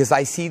 Because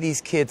I see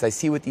these kids, I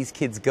see what these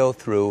kids go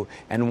through,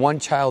 and one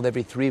child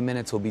every 3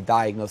 minutes will be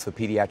diagnosed with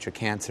pediatric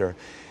cancer.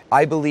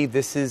 I believe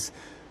this is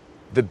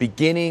the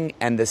beginning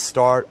and the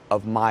start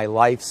of my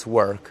life's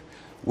work,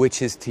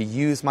 which is to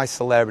use my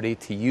celebrity,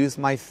 to use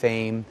my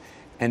fame,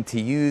 and to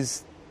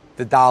use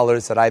the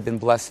dollars that I've been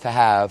blessed to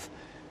have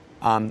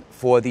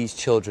for these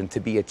children, to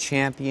be a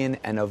champion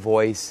and a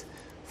voice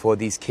for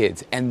these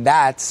kids. And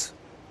that's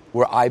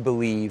where I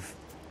believe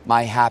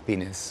my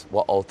happiness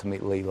will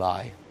ultimately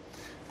lie.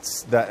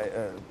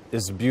 That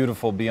is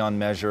beautiful beyond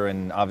measure,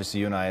 and obviously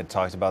you and I had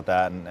talked about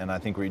that, and I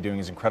think what you're doing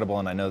is incredible,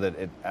 and I know that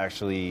it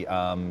actually,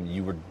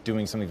 you were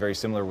doing something very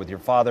similar with your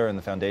father and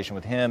the foundation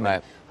with him.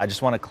 Right. I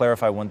just want to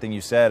clarify one thing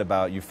you said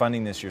about you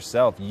funding this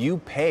yourself. You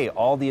pay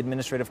all the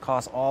administrative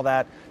costs, all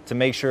that, to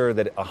make sure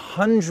that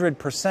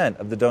 100%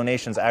 of the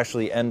donations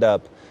actually end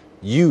up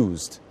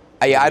used.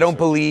 I don't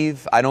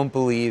believe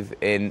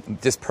in,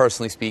 just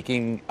personally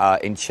speaking,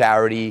 in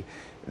charity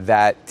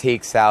that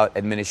takes out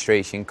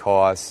administration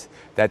costs,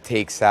 that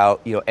takes out,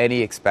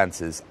 any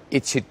expenses.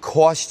 It should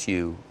cost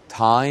you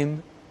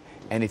time,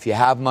 and if you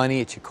have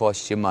money, it should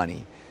cost you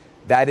money.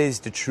 That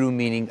is the true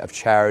meaning of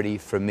charity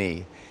for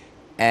me.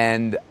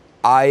 And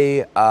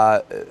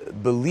I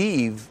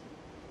believe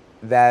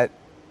that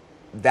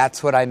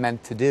that's what I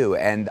meant to do,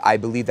 and I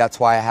believe that's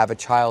why I have a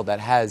child that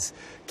has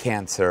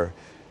cancer.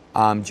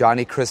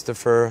 Johnny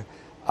Christopher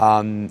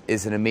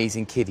is an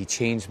amazing kid. He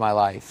changed my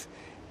life.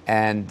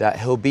 And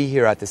he'll be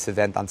here at this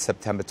event on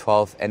September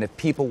 12th. And if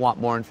people want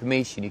more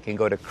information, you can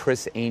go to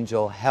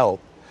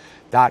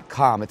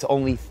ChrissAngelHelp.com. It's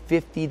only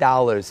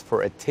 $50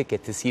 for a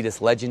ticket to see this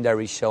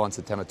legendary show on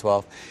September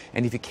 12th.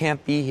 And if you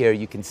can't be here,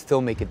 you can still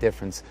make a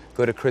difference.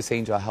 Go to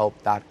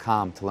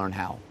ChrissAngelHelp.com to learn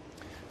how.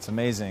 It's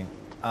amazing.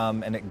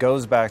 And it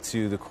goes back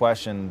to the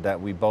question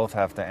that we both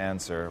have to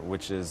answer,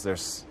 which is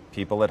there's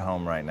people at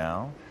home right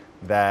now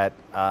that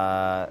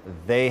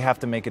they have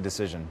to make a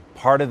decision.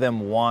 Part of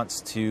them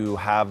wants to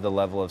have the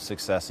level of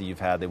success that you've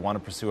had. They want to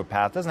pursue a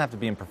path. It doesn't have to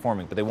be in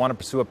performing, but they want to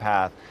pursue a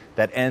path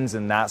that ends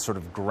in that sort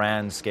of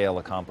grand scale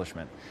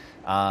accomplishment.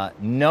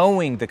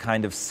 Knowing the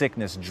kind of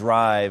sickness,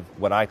 drive,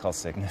 what I call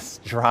sickness,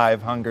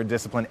 drive, hunger,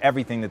 discipline,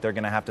 everything that they're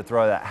going to have to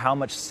throw at that, how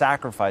much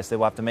sacrifice they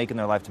will have to make in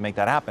their life to make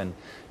that happen,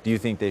 do you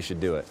think they should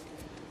do it?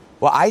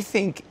 Well, I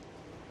think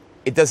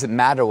it doesn't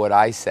matter what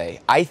I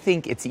say. I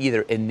think it's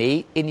either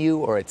innate in you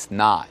or it's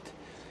not.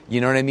 You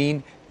know what I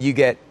mean? You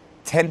get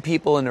 10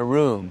 people in a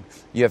room,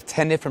 you have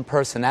 10 different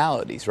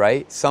personalities,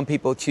 right? Some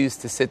people choose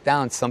to sit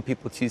down, some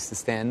people choose to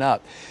stand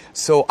up.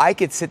 So I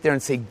could sit there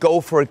and say, go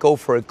for it, go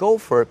for it, go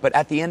for it. But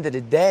at the end of the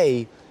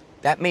day,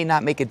 that may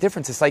not make a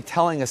difference. It's like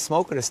telling a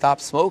smoker to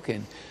stop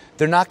smoking.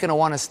 They're not going to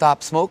want to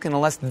stop smoking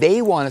unless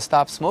they want to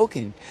stop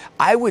smoking.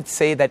 I would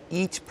say that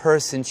each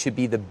person should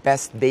be the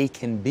best they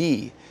can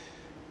be.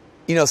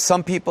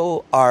 Some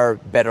people are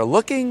better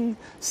looking,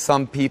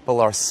 some people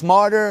are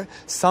smarter,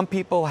 some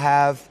people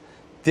have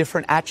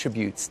different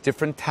attributes,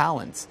 different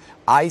talents.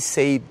 I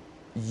say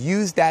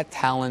use that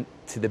talent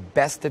to the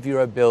best of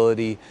your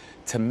ability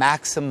to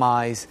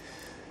maximize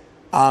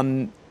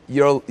the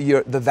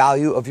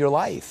value of your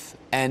life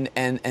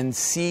and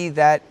see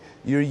that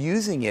you're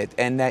using it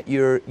and that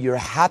you're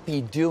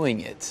happy doing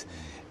it.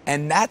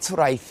 And that's what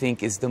I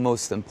think is the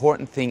most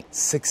important thing.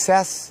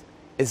 Success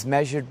is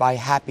measured by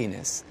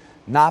happiness,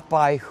 not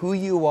by who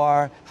you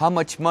are, how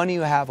much money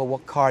you have, or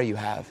what car you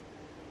have.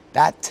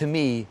 That, to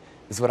me,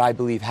 is what I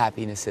believe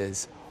happiness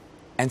is,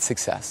 and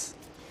success.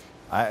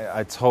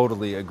 I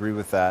totally agree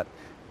with that.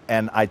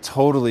 And I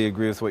totally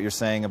agree with what you're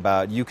saying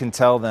about you can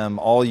tell them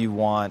all you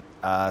want.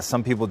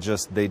 Some people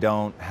they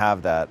don't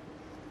have that.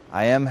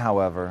 I am,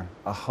 however,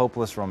 a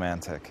hopeless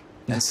romantic.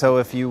 And so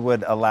if you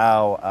would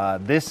allow,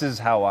 this is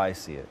how I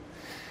see it.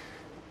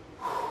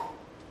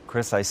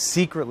 Criss, I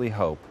secretly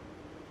hope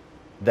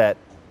that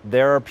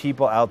there are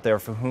people out there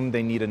for whom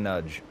they need a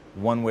nudge,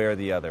 one way or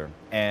the other.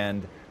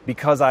 And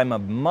because I'm a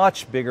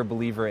much bigger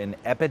believer in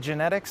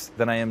epigenetics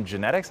than I am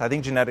genetics, I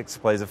think genetics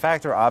plays a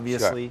factor,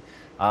 obviously.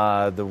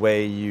 Sure. The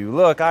way you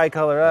look, eye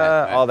color,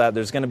 right. All that.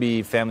 There's going to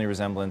be family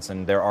resemblance,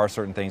 and there are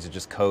certain things that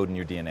just code in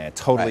your DNA. I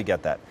totally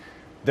get that.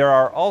 There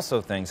are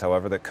also things,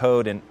 however, that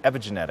code in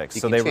epigenetics,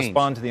 so they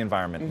respond to the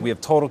environment. Mm-hmm. We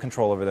have total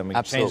control over them. We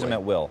can change them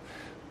at will.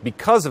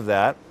 Because of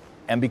that,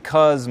 and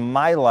because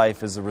my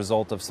life is a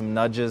result of some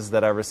nudges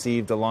that I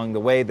received along the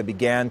way that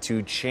began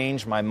to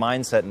change my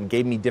mindset and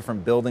gave me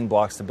different building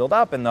blocks to build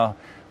up. And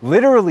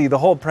literally the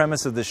whole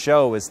premise of the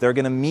show is they're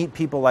going to meet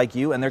people like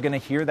you, and they're going to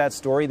hear that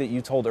story that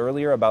you told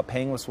earlier about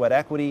paying with sweat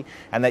equity,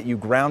 and that you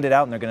ground it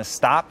out, and they're going to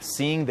stop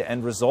seeing the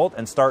end result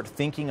and start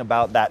thinking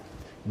about that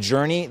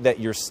journey that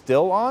you're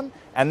still on,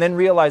 and then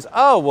realize,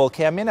 oh, well,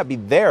 okay, I may not be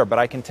there, but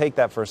I can take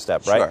that first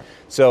step, right? Sure.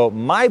 So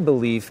my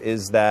belief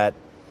is that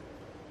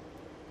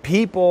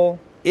people,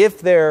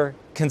 if they're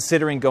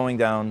considering going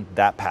down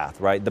that path,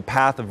 right, the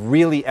path of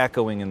really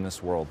echoing in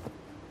this world,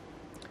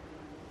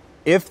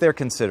 if they're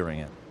considering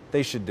it,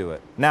 they should do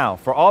it. Now,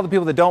 for all the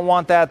people that don't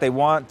want that, they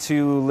want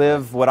to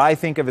live what I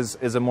think of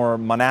as a more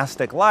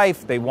monastic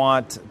life. They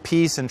want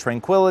peace and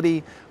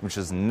tranquility, which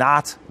is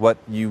not what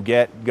you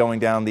get going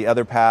down the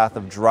other path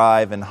of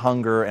drive and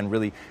hunger and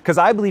really, because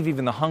I believe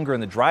even the hunger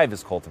and the drive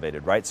is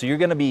cultivated, right? So you're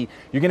going to be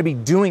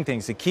doing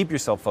things to keep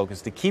yourself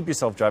focused, to keep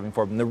yourself driving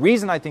forward. And the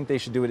reason I think they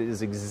should do it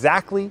is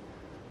exactly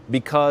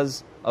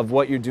because of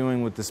what you're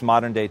doing with this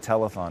modern day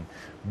telethon.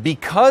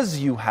 Because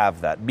you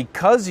have that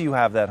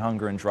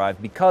hunger and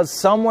drive, because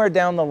somewhere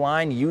down the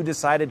line you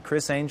decided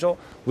Criss Angel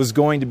was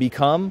going to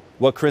become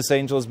what Criss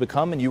Angel has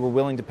become, and you were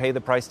willing to pay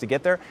the price to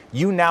get there,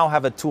 you now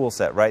have a tool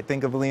set, right?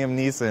 Think of Liam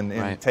Neeson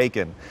in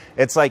Taken.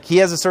 It's like he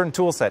has a certain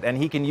tool set, and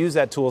he can use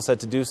that tool set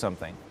to do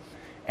something.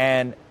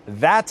 And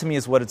that, to me,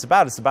 is what it's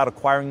about. It's about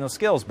acquiring those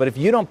skills. But if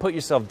you don't put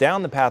yourself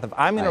down the path of,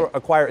 I'm going to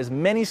acquire as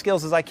many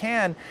skills as I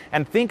can,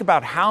 and think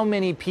about how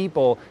many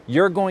people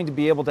you're going to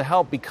be able to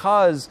help,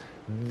 because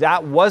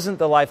that wasn't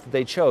the life that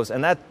they chose.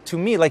 And that, to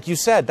me, like you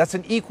said, that's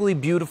an equally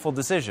beautiful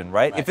decision,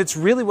 right? If it's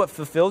really what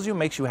fulfills you,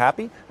 makes you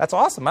happy, that's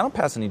awesome. I don't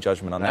pass any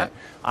judgment on that.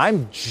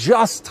 I'm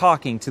just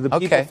talking to the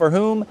people for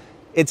whom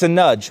it's a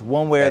nudge,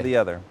 one way or the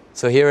other.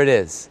 So here it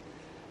is.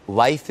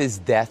 Life is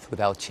death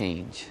without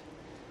change.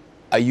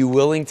 Are you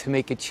willing to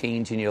make a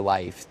change in your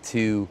life,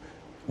 to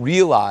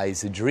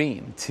realize a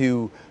dream,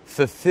 to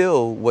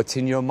fulfill what's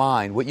in your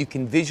mind, what you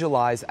can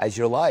visualize as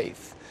your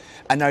life?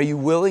 And are you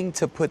willing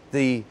to put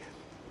the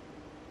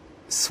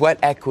sweat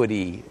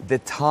equity, the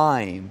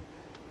time,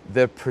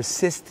 the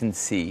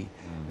persistency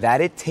that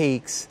it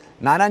takes,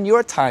 not on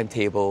your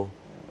timetable,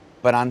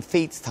 but on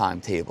fate's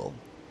timetable?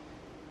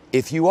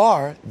 If you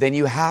are, then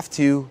you have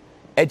to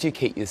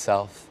educate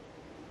yourself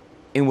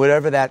in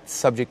whatever that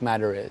subject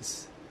matter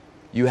is.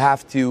 You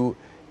have to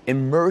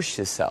immerse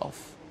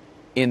yourself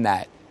in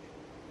that.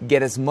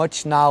 Get as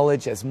much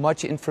knowledge, as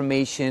much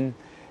information.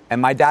 And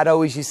my dad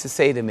always used to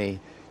say to me,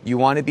 you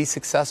want to be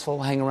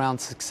successful, hang around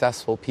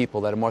successful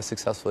people that are more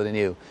successful than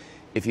you.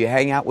 If you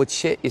hang out with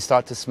shit, you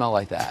start to smell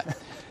like that.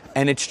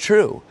 And it's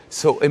true.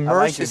 So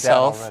immerse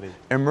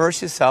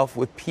yourself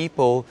with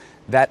people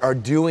that are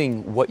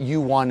doing what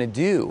you want to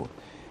do,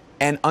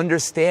 and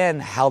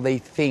understand how they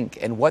think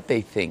and what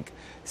they think.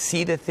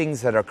 See the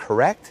things that are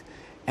correct,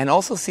 and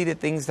also see the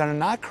things that are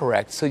not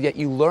correct, so that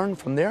you learn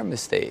from their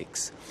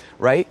mistakes,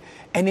 right?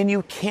 And then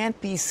you can't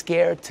be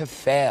scared to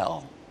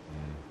fail.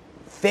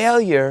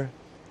 Failure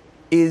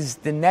is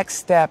the next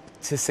step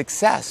to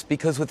success,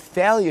 because with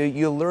failure,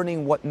 you're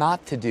learning what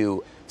not to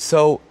do.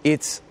 So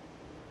it's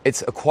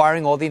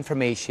acquiring all the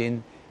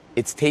information,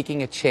 it's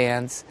taking a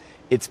chance,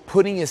 it's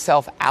putting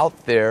yourself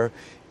out there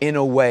in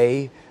a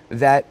way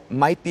that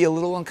might be a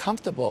little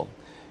uncomfortable.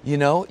 You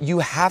know, you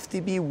have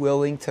to be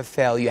willing to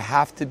fail. You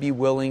have to be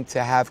willing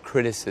to have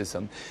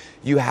criticism.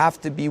 You have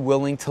to be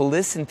willing to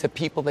listen to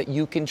people that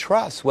you can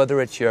trust,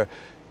 whether it's your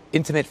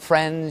intimate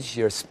friends,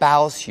 your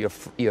spouse, your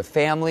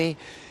family,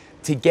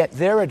 to get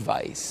their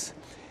advice.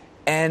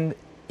 And,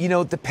 you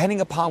know,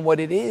 depending upon what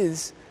it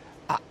is,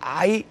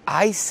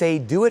 I say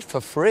do it for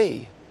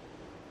free.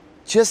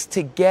 Just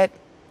to get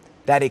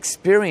that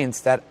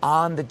experience, that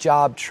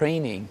on-the-job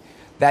training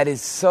that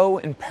is so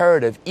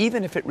imperative,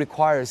 even if it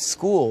requires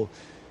school.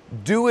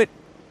 Do it,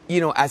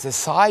 you know, as a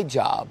side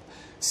job,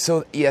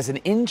 so as an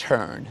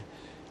intern,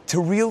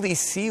 to really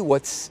see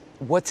what's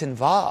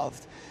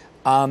involved.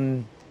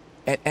 And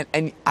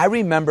I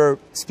remember,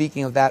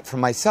 speaking of that for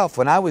myself,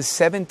 when I was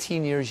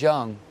 17 years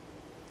young,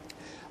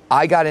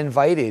 I got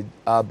invited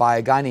by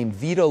a guy named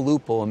Vito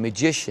Lupo, a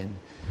magician,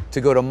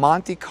 to go to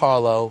Monte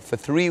Carlo for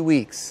 3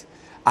 weeks.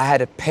 I had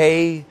to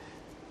pay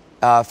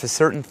for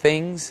certain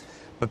things,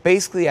 but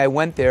basically I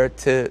went there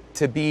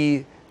to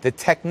be the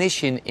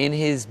technician in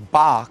his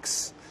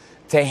box,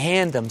 to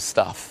hand him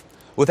stuff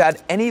without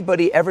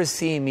anybody ever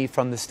seeing me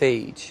from the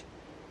stage.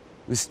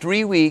 It was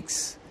 3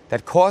 weeks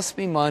that cost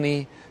me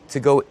money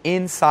to go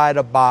inside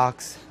a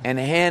box and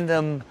hand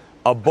him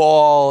a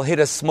ball, hit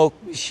a smoke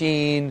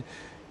machine,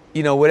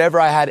 you know, whatever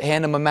I had,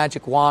 hand him a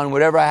magic wand,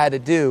 whatever I had to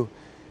do.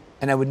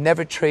 And I would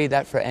never trade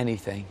that for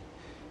anything.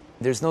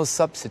 There's no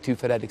substitute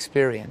for that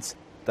experience.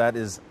 That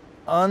is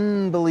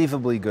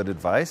unbelievably good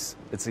advice.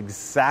 It's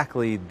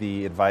exactly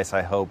the advice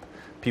I hope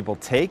people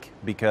take,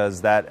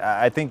 because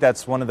I think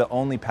that's one of the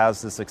only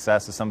paths to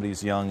success is somebody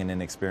who's young and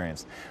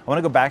inexperienced. I want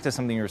to go back to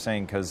something you were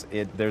saying, because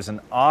there's an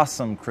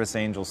awesome Criss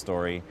Angel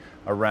story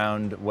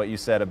around what you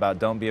said about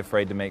don't be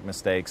afraid to make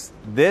mistakes.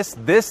 This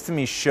to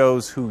me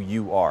shows who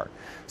you are.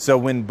 So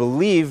when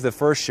Believe, the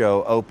first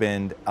show,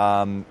 opened,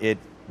 it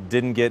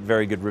didn't get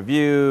very good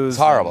reviews.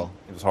 It's horrible.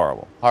 It was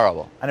horrible.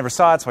 Horrible. I never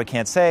saw it, so I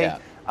can't say. Yeah.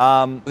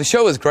 The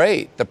show was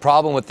great. The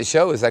problem with the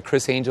show is that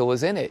Criss Angel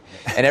was in it.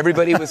 And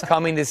everybody was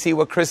coming to see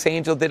what Criss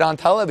Angel did on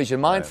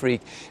television, Mind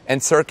Freak.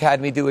 And Cirque had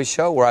me do a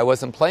show where I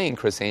wasn't playing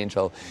Criss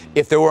Angel.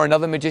 If there were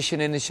another magician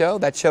in the show,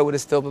 that show would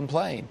have still been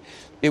playing.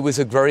 It was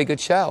a very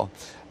good show.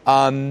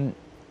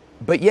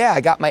 But yeah,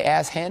 I got my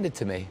ass handed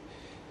to me.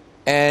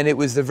 And it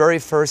was the very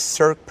first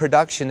Cirque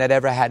production that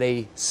ever had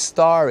a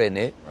star in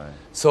it. Right.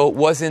 So it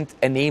wasn't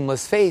a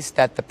nameless face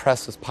that the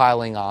press was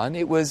piling on.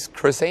 It was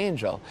Criss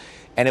Angel.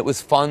 And it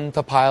was fun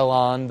to pile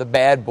on the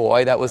bad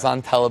boy that was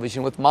on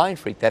television with Mind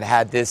Freak, that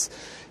had this,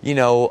 you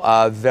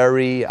know,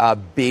 very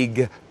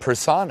big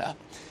persona.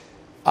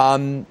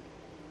 Now,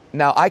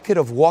 I could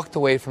have walked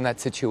away from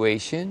that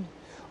situation,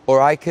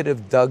 or I could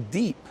have dug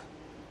deep.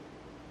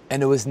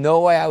 And there was no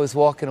way I was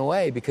walking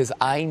away, because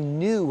I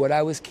knew what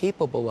I was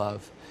capable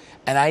of.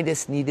 And I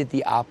just needed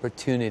the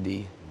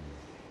opportunity.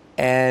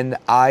 And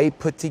I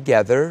put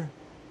together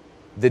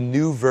the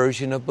new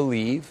version of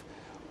Believe,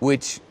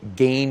 which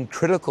gained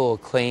critical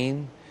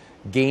acclaim,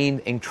 gained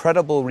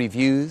incredible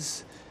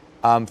reviews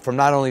from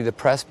not only the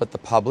press but the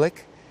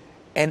public.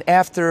 And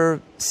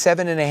after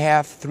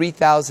 7.5,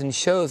 3,000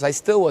 shows, I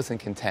still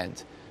wasn't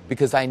content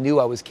because I knew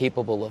I was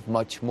capable of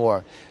much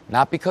more.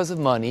 Not because of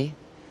money,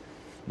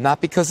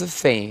 not because of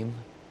fame.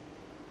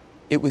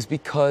 It was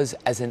because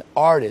as an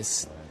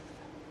artist,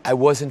 I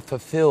wasn't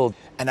fulfilled.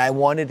 And I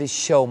wanted to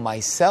show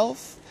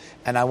myself,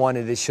 and I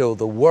wanted to show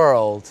the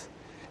world,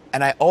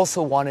 and I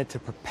also wanted to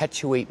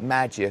perpetuate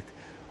magic,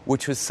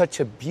 which was such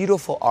a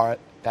beautiful art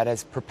that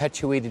has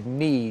perpetuated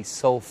me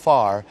so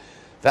far,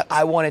 that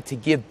I wanted to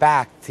give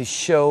back to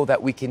show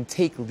that we can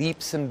take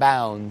leaps and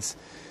bounds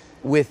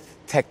with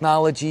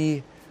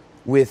technology,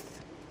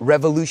 with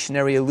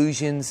revolutionary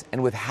illusions,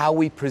 and with how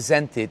we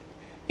present it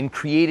in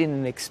creating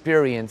an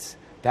experience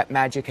that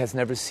magic has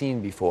never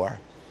seen before.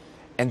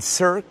 And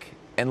Cirque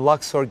and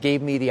Luxor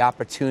gave me the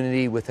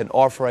opportunity with an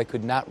offer I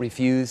could not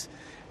refuse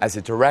as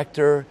a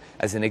director,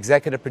 as an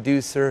executive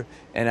producer,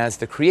 and as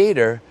the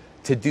creator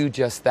to do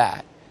just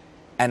that.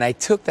 And I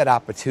took that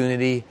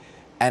opportunity,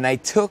 and I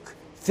took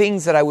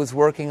things that I was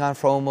working on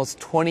for almost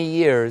 20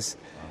 years,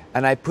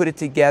 and I put it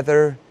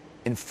together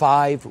in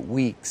 5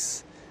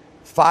 weeks.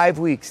 5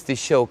 weeks, the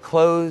show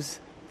closed,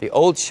 the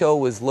old show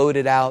was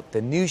loaded out,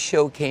 the new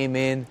show came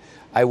in.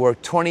 I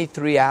worked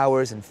 23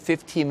 hours and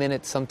 15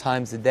 minutes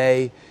sometimes a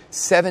day,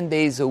 7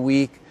 days a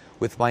week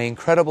with my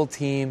incredible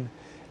team,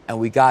 and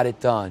we got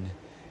it done.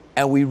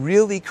 And we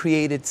really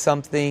created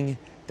something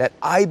that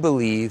I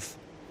believe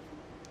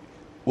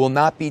will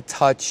not be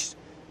touched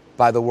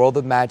by the world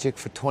of magic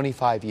for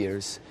 25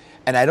 years.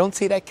 And I don't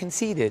say that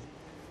conceited,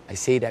 I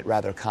say that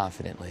rather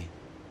confidently.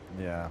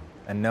 Yeah.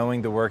 And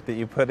knowing the work that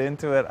you put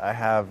into it, I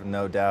have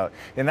no doubt.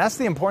 And that's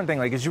the important thing.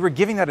 Like, as you were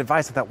giving that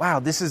advice, I thought, wow,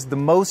 this is the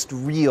most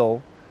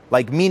real,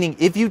 like, meaning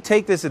if you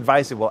take this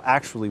advice, it will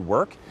actually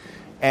work.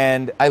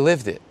 And I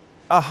lived it.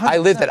 100%. I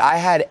lived it. I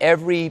had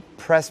every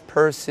press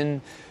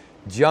person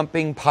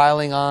jumping,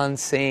 piling on,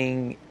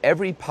 saying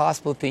every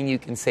possible thing you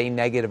can say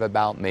negative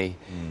about me.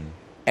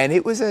 And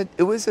it was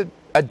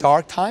a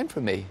dark time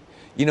for me.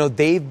 You know,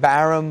 Dave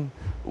Barham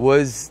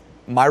was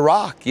my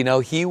rock. You know,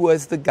 he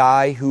was the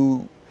guy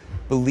who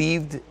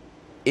believed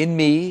in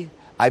me.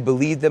 I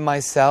believed in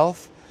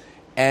myself.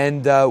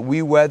 And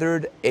we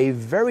weathered a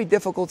very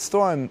difficult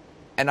storm.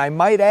 And I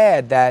might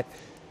add that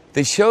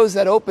the shows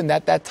that opened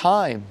at that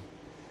time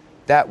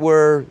that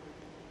were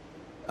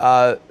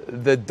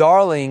the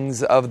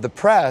darlings of the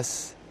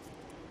press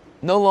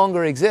no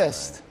longer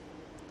exist.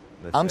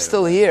 Right. I'm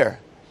still here.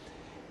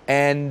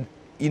 And,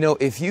 you know,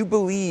 if you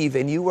believe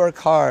and you work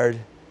hard,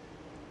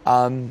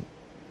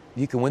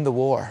 you can win the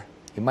war.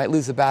 You might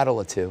lose a battle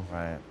or two.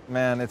 Right.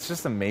 Man, it's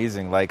just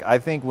amazing. Like, I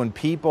think when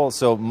people,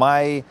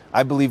 I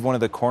believe one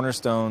of the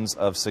cornerstones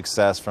of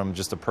success from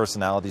just a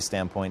personality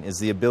standpoint is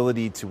the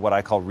ability to what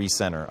I call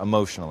recenter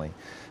emotionally.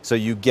 So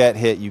you get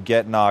hit, you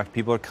get knocked,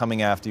 people are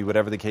coming after you,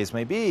 whatever the case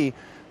may be.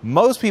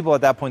 Most people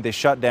at that point, they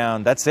shut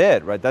down. That's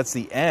it, right? That's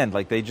the end.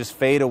 Like, they just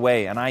fade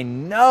away. And I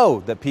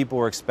know that people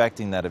were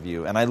expecting that of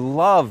you. And I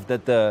love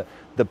that the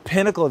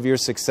pinnacle of your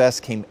success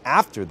came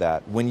after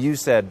that, when you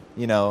said,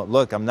 you know,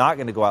 look, I'm not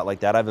going to go out like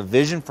that. I have a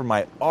vision for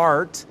my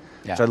art,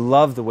 which I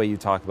love the way you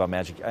talk about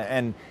magic.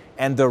 And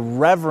the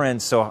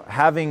reverence, so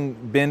having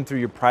been through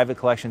your private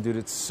collection, dude,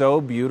 it's so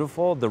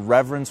beautiful. The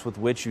reverence with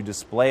which you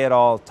display it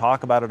all,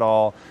 talk about it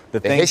all, the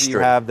things that you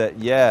have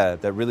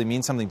that really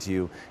mean something to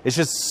you. It's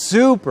just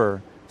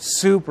super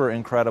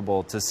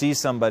incredible to see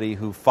somebody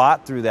who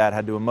fought through that,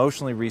 had to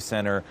emotionally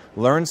recenter,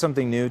 learn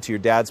something new, to your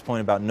dad's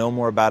point about know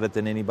more about it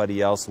than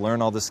anybody else, learn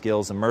all the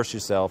skills, immerse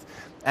yourself.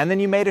 And then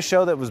you made a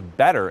show that was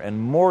better and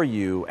more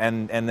you,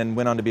 and then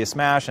went on to be a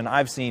smash. And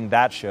I've seen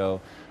that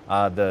show,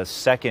 the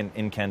second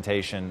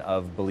incantation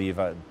of Believe,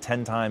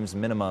 10 times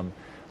minimum.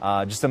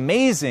 Just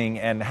amazing,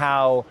 and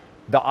how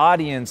the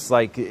audience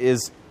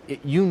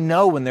you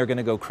know when they're going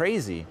to go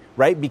crazy,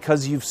 right?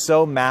 Because you've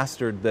so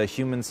mastered the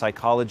human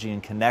psychology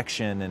and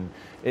connection, and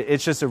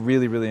it's just a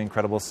really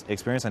incredible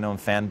experience. I know I'm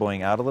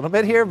fanboying out a little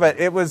bit here, but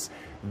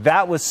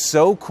that was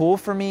so cool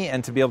for me,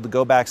 and to be able to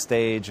go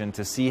backstage and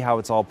to see how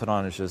it's all put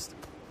on is just,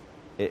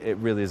 it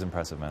really is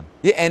impressive, man.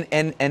 Yeah,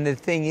 and the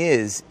thing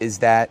is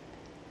that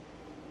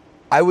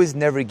I was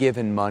never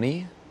given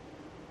money.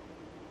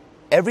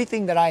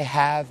 Everything that I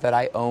have, that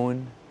I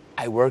own,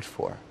 I worked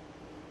for.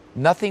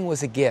 Nothing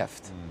was a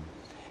gift.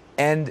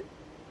 And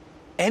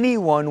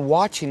anyone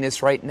watching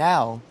this right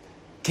now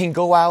can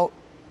go out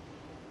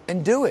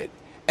and do it.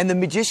 And the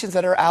magicians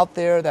that are out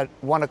there that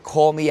want to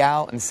call me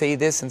out and say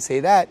this and say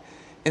that,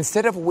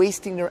 instead of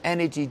wasting their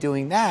energy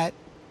doing that,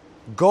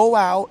 go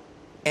out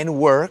and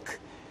work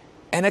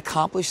and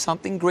accomplish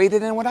something greater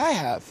than what I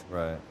have.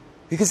 Right.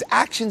 Because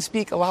actions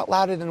speak a lot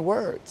louder than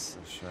words.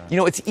 For sure. You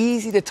know, it's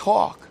easy to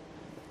talk,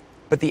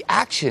 but the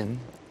action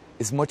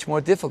is much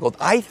more difficult.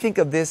 I think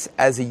of this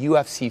as a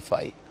UFC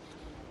fight.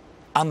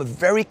 I'm a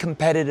very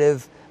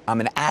competitive,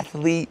 I'm an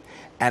athlete,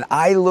 and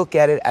I look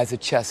at it as a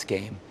chess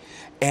game.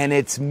 And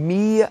it's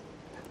me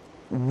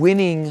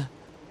winning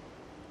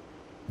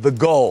the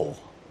goal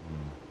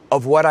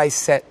of what I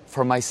set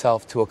for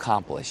myself to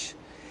accomplish.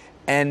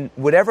 And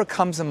whatever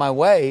comes in my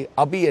way,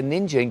 I'll be a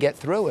ninja and get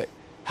through it.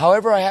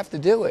 However I have to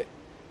do it,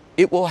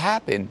 it will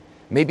happen.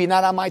 Maybe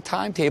not on my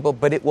timetable,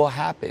 but it will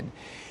happen.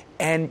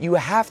 And you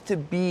have to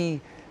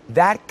be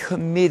that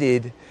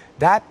committed,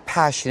 that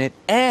passionate,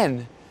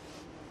 and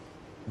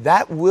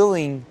that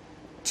willing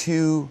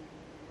to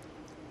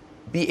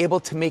be able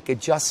to make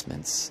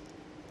adjustments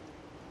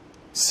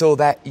so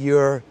that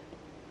you're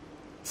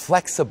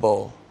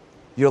flexible.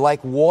 You're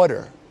like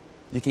water.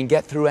 You can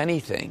get through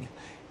anything.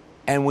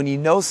 And when you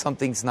know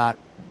something's not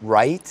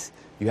right,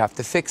 you have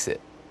to fix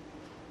it.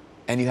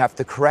 And you have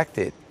to correct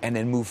it and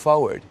then move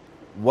forward.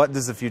 What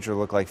does the future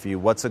look like for you?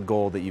 What's a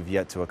goal that you've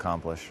yet to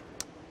accomplish?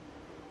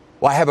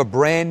 Well, I have a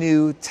brand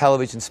new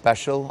television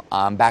special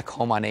back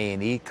home on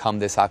A&E come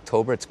this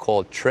October. It's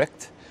called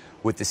Tricked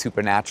with the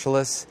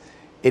Supernaturalists.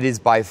 It is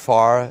by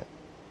far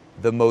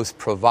the most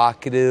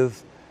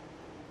provocative,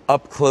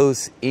 up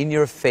close, in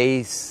your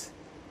face,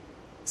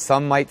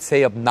 some might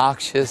say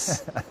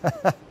obnoxious,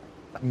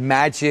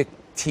 magic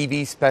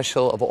TV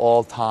special of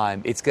all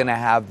time. It's going to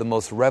have the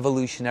most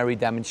revolutionary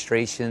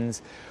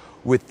demonstrations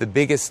with the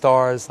biggest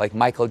stars like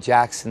Michael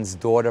Jackson's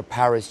daughter,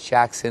 Paris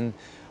Jackson,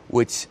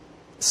 which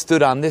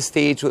stood on this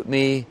stage with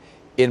me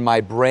in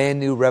my brand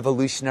new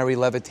revolutionary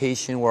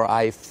levitation where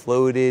I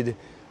floated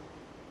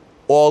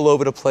all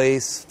over the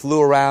place,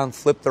 flew around,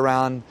 flipped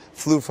around,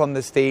 flew from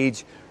the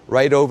stage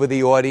right over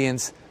the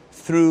audience,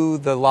 through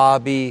the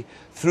lobby,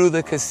 through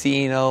the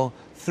casino,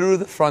 through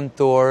the front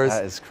doors.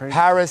 That is crazy.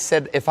 Paris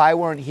said, if I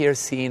weren't here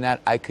seeing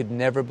that, I could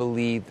never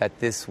believe that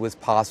this was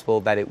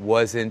possible, that it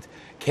wasn't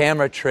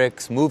camera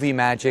tricks, movie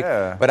magic,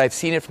 but I've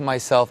seen it for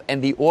myself,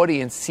 and the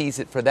audience sees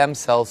it for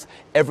themselves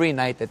every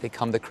night that they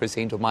come to Criss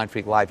Angel Mind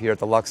Freak Live here at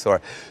the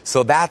Luxor.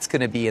 So that's going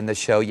to be in the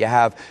show. You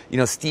have,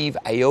 Steve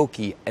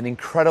Aoki, an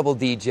incredible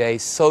DJ,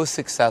 so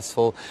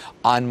successful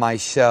on my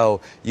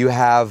show. You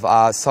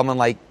have someone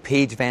like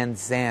Paige Van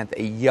Zandt,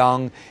 a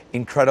young,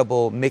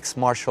 incredible mixed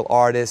martial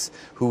artist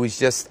who was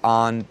just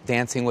on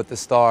Dancing with the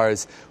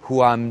Stars,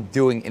 who I'm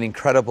doing an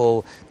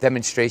incredible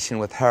demonstration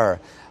with her.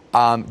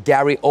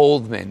 Gary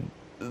Oldman,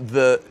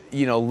 the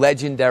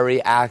legendary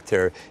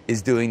actor,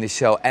 is doing the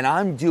show, and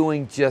I'm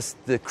doing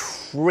just the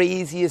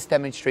craziest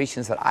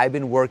demonstrations that I've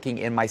been working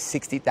in my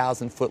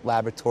 60,000-foot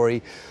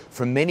laboratory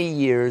for many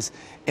years,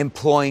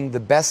 employing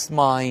the best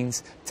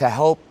minds to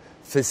help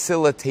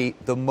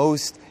facilitate the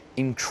most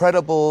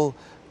incredible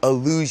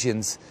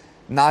illusions,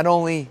 not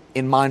only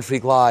in Mind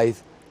Freak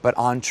Live, but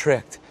on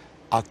Tricked,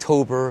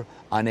 October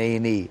on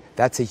A&E.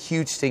 That's a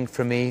huge thing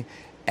for me,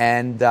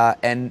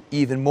 and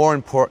even more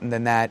important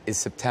than that is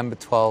September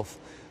 12th,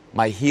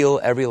 my Heal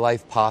Every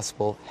Life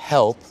Possible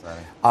Help,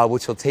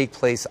 which will take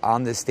place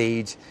on the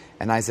stage.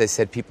 And as I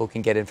said, people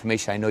can get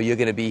information. I know you're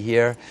going to be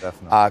here.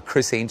 Definitely.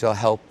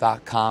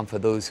 ChrissAngelHelp.com for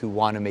those who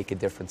want to make a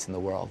difference in the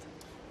world.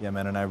 Yeah,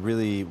 man, and I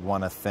really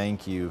want to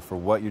thank you for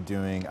what you're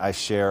doing. I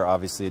share,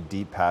 obviously, a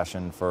deep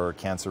passion for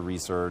cancer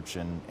research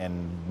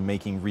and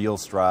making real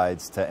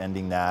strides to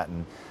ending that.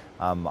 And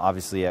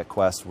obviously at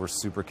Quest, we're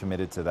super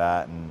committed to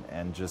that.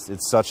 And just,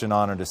 it's such an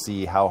honor to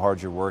see how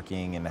hard you're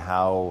working and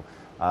how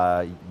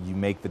you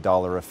make the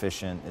dollar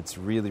efficient. It's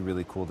really,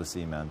 really cool to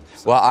see, man.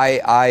 So. Well,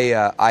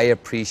 I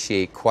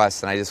appreciate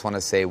Quest, and I just want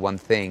to say one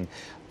thing.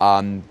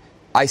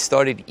 I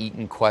started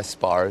eating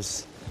Quest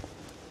bars.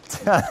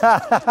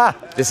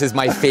 This is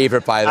my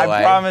favorite, by the way.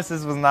 I promise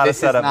this was not a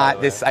setup.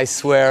 I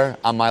swear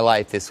on my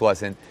life this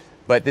wasn't.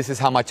 But this is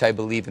how much I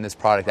believe in this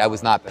product. I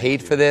was not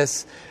paid for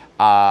this.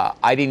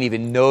 I didn't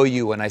even know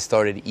you when I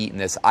started eating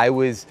this. I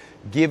was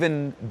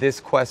given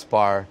this Quest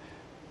bar,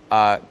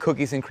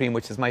 cookies and cream,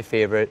 which is my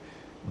favorite,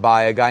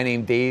 by a guy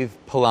named Dave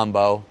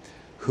Palumbo,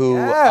 who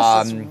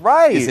that's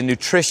right. is a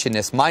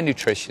nutritionist, my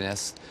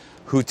nutritionist,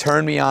 who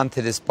turned me on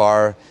to this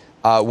bar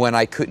when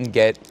I couldn't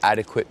get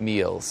adequate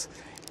meals.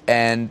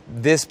 And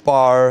this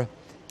bar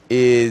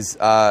is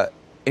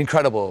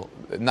incredible,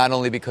 not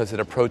only because of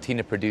the protein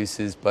it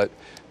produces, but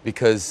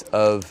because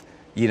of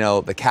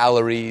the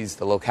calories,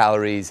 the low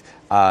calories,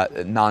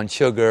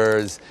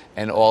 non-sugars,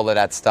 and all of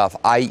that stuff.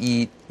 I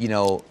eat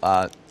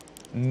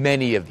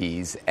many of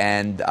these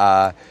and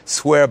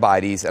swear by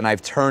these, and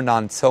I've turned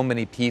on so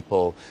many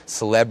people,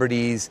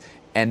 celebrities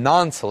and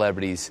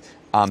non-celebrities,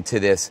 to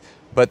this.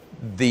 But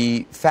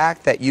the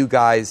fact that you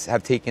guys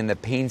have taken the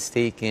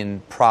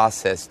painstaking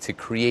process to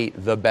create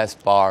the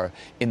best bar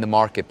in the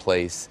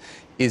marketplace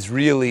is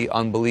really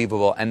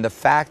unbelievable. And the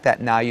fact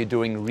that now you're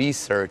doing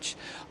research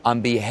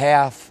on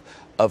behalf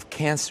of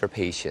cancer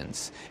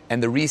patients,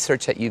 and the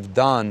research that you've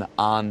done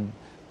on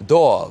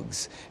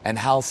dogs and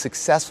how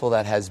successful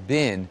that has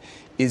been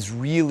is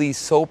really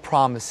so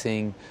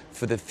promising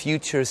for the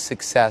future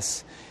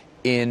success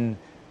in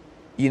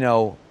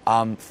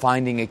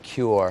finding a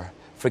cure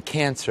for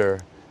cancer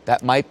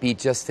that might be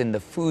just in the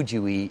food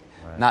you eat,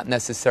 not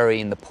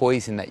necessarily in the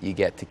poison that you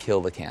get to kill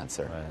the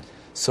cancer.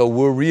 So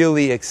we're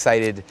really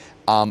excited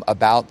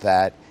about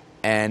that.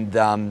 And,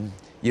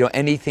 you know,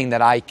 anything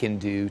that I can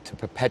do to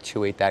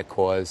perpetuate that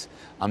cause,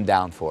 I'm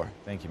down for.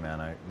 Thank you,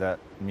 man. That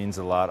means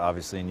a lot,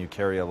 obviously, and you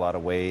carry a lot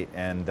of weight.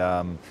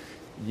 And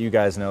you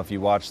guys know, if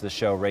you watch the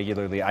show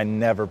regularly, I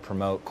never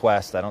promote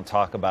Quest. I don't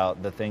talk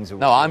about the things that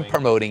we're I'm doing.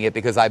 promoting it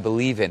because I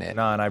believe in it.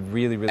 No, and I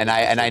really, really and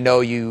I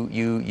know you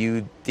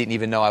didn't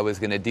even know I was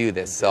going to do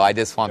this. So I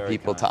just want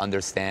people to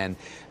understand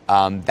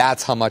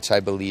that's how much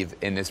I believe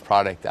in this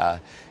product.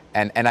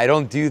 And I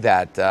don't do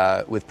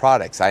that with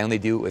products. I only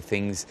do it with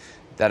things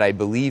that I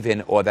believe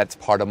in or that's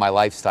part of my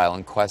lifestyle,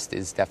 and Quest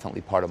is definitely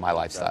part of my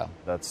lifestyle.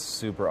 That's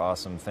super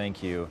awesome.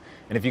 Thank you.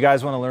 And if you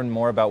guys want to learn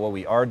more about what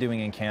we are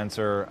doing in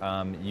cancer,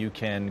 you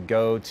can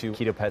go to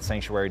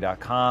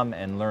ketopetsanctuary.com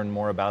and learn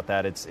more about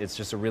that. It's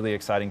just a really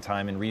exciting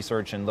time in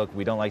research. And look,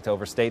 we don't like to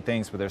overstate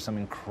things, but there's some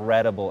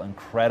incredible,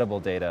 incredible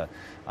data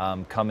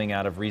coming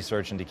out of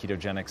research into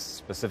ketogenics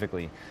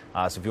specifically.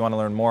 So if you want to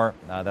learn more,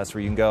 that's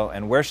where you can go.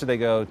 And where should they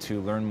go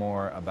to learn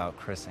more about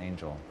Criss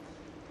Angel?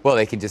 Well,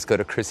 they can just go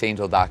to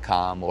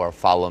chrisangel.com or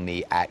follow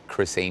me at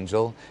Criss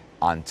Angel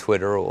on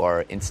Twitter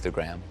or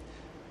Instagram.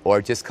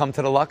 Or just come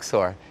to the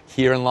Luxor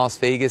here in Las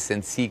Vegas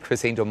and see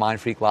Criss Angel Mind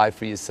Freak live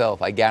for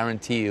yourself. I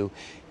guarantee you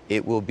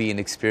it will be an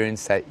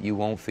experience that you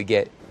won't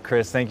forget.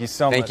 Criss, thank you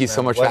so much. Thank you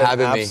so much for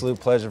having me. Absolute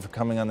pleasure for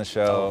coming on the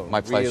show. Oh,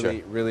 my pleasure.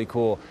 Really, really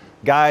cool.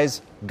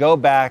 Guys, go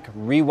back,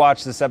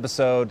 rewatch this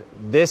episode.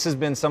 This has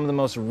been some of the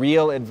most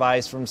real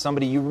advice from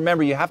somebody. You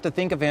remember, you have to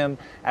think of him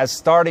as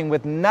starting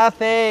with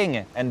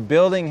nothing and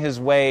building his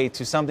way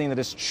to something that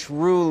is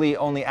truly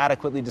only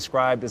adequately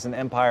described as an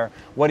empire.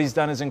 What he's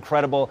done is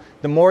incredible.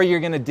 The more you're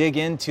going to dig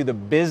into the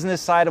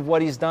business side of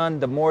what he's done,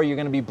 the more you're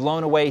going to be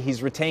blown away.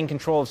 He's retained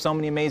control of so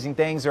many amazing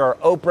things. There are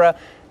Oprah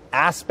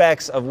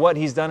aspects of what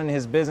he's done in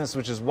his business,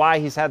 which is why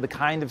he's had the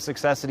kind of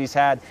success that he's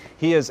had.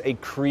 He is a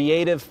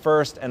creative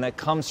first, and that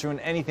comes through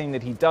in anything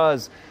that he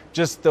does,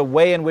 just the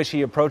way in which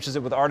he approaches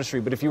it with artistry.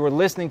 But if you were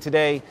listening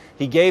today,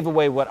 he gave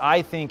away what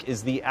I think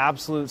is the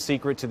absolute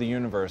secret to the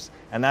universe,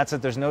 and that's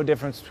that there's no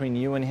difference between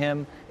you and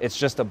him. It's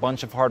just a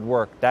bunch of hard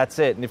work. That's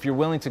it. And if you're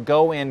willing to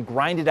go in,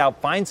 grind it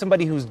out, find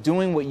somebody who's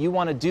doing what you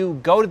want to do,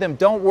 go to them.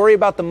 Don't worry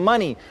about the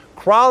money.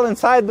 Crawl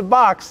inside the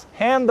box,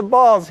 hand the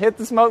balls, hit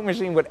the smoke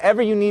machine,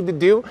 whatever you need to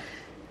do.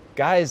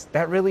 Guys,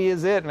 that really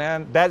is it,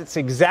 man. That's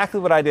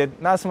exactly what I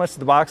did. Not so much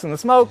the box and the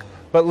smoke,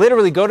 but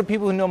literally go to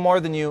people who know more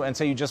than you and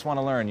say you just want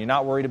to learn. You're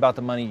not worried about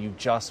the money, you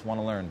just want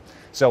to learn.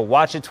 So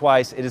watch it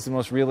twice. It is the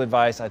most real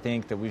advice I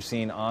think that we've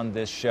seen on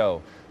this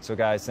show. So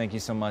guys, thank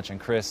you so much. And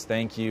Criss,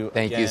 thank you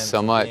Thank you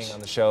so for much being on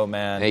the show,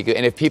 man. Thank you.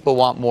 And if people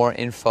want more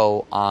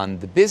info on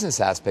the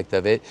business aspect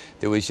of it,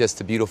 there was just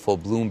a beautiful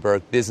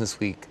Bloomberg Business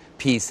Week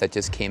piece that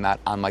just came out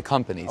on my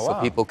company. Oh, so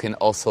wow. people can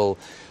also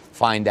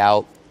find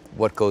out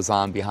what goes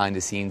on behind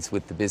the scenes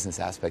with the business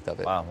aspect of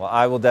it. Wow. Well,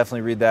 I will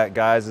definitely read that.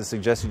 Guys, I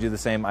suggest you do the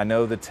same. I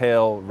know the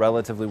tale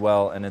relatively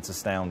well, and it's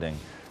astounding.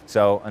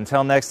 So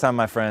until next time,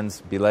 my friends,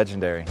 be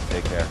legendary.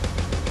 Take care.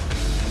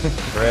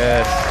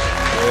 Criss.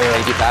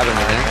 Thank you for having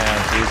me, man.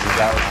 Jesus,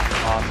 that was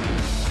awesome.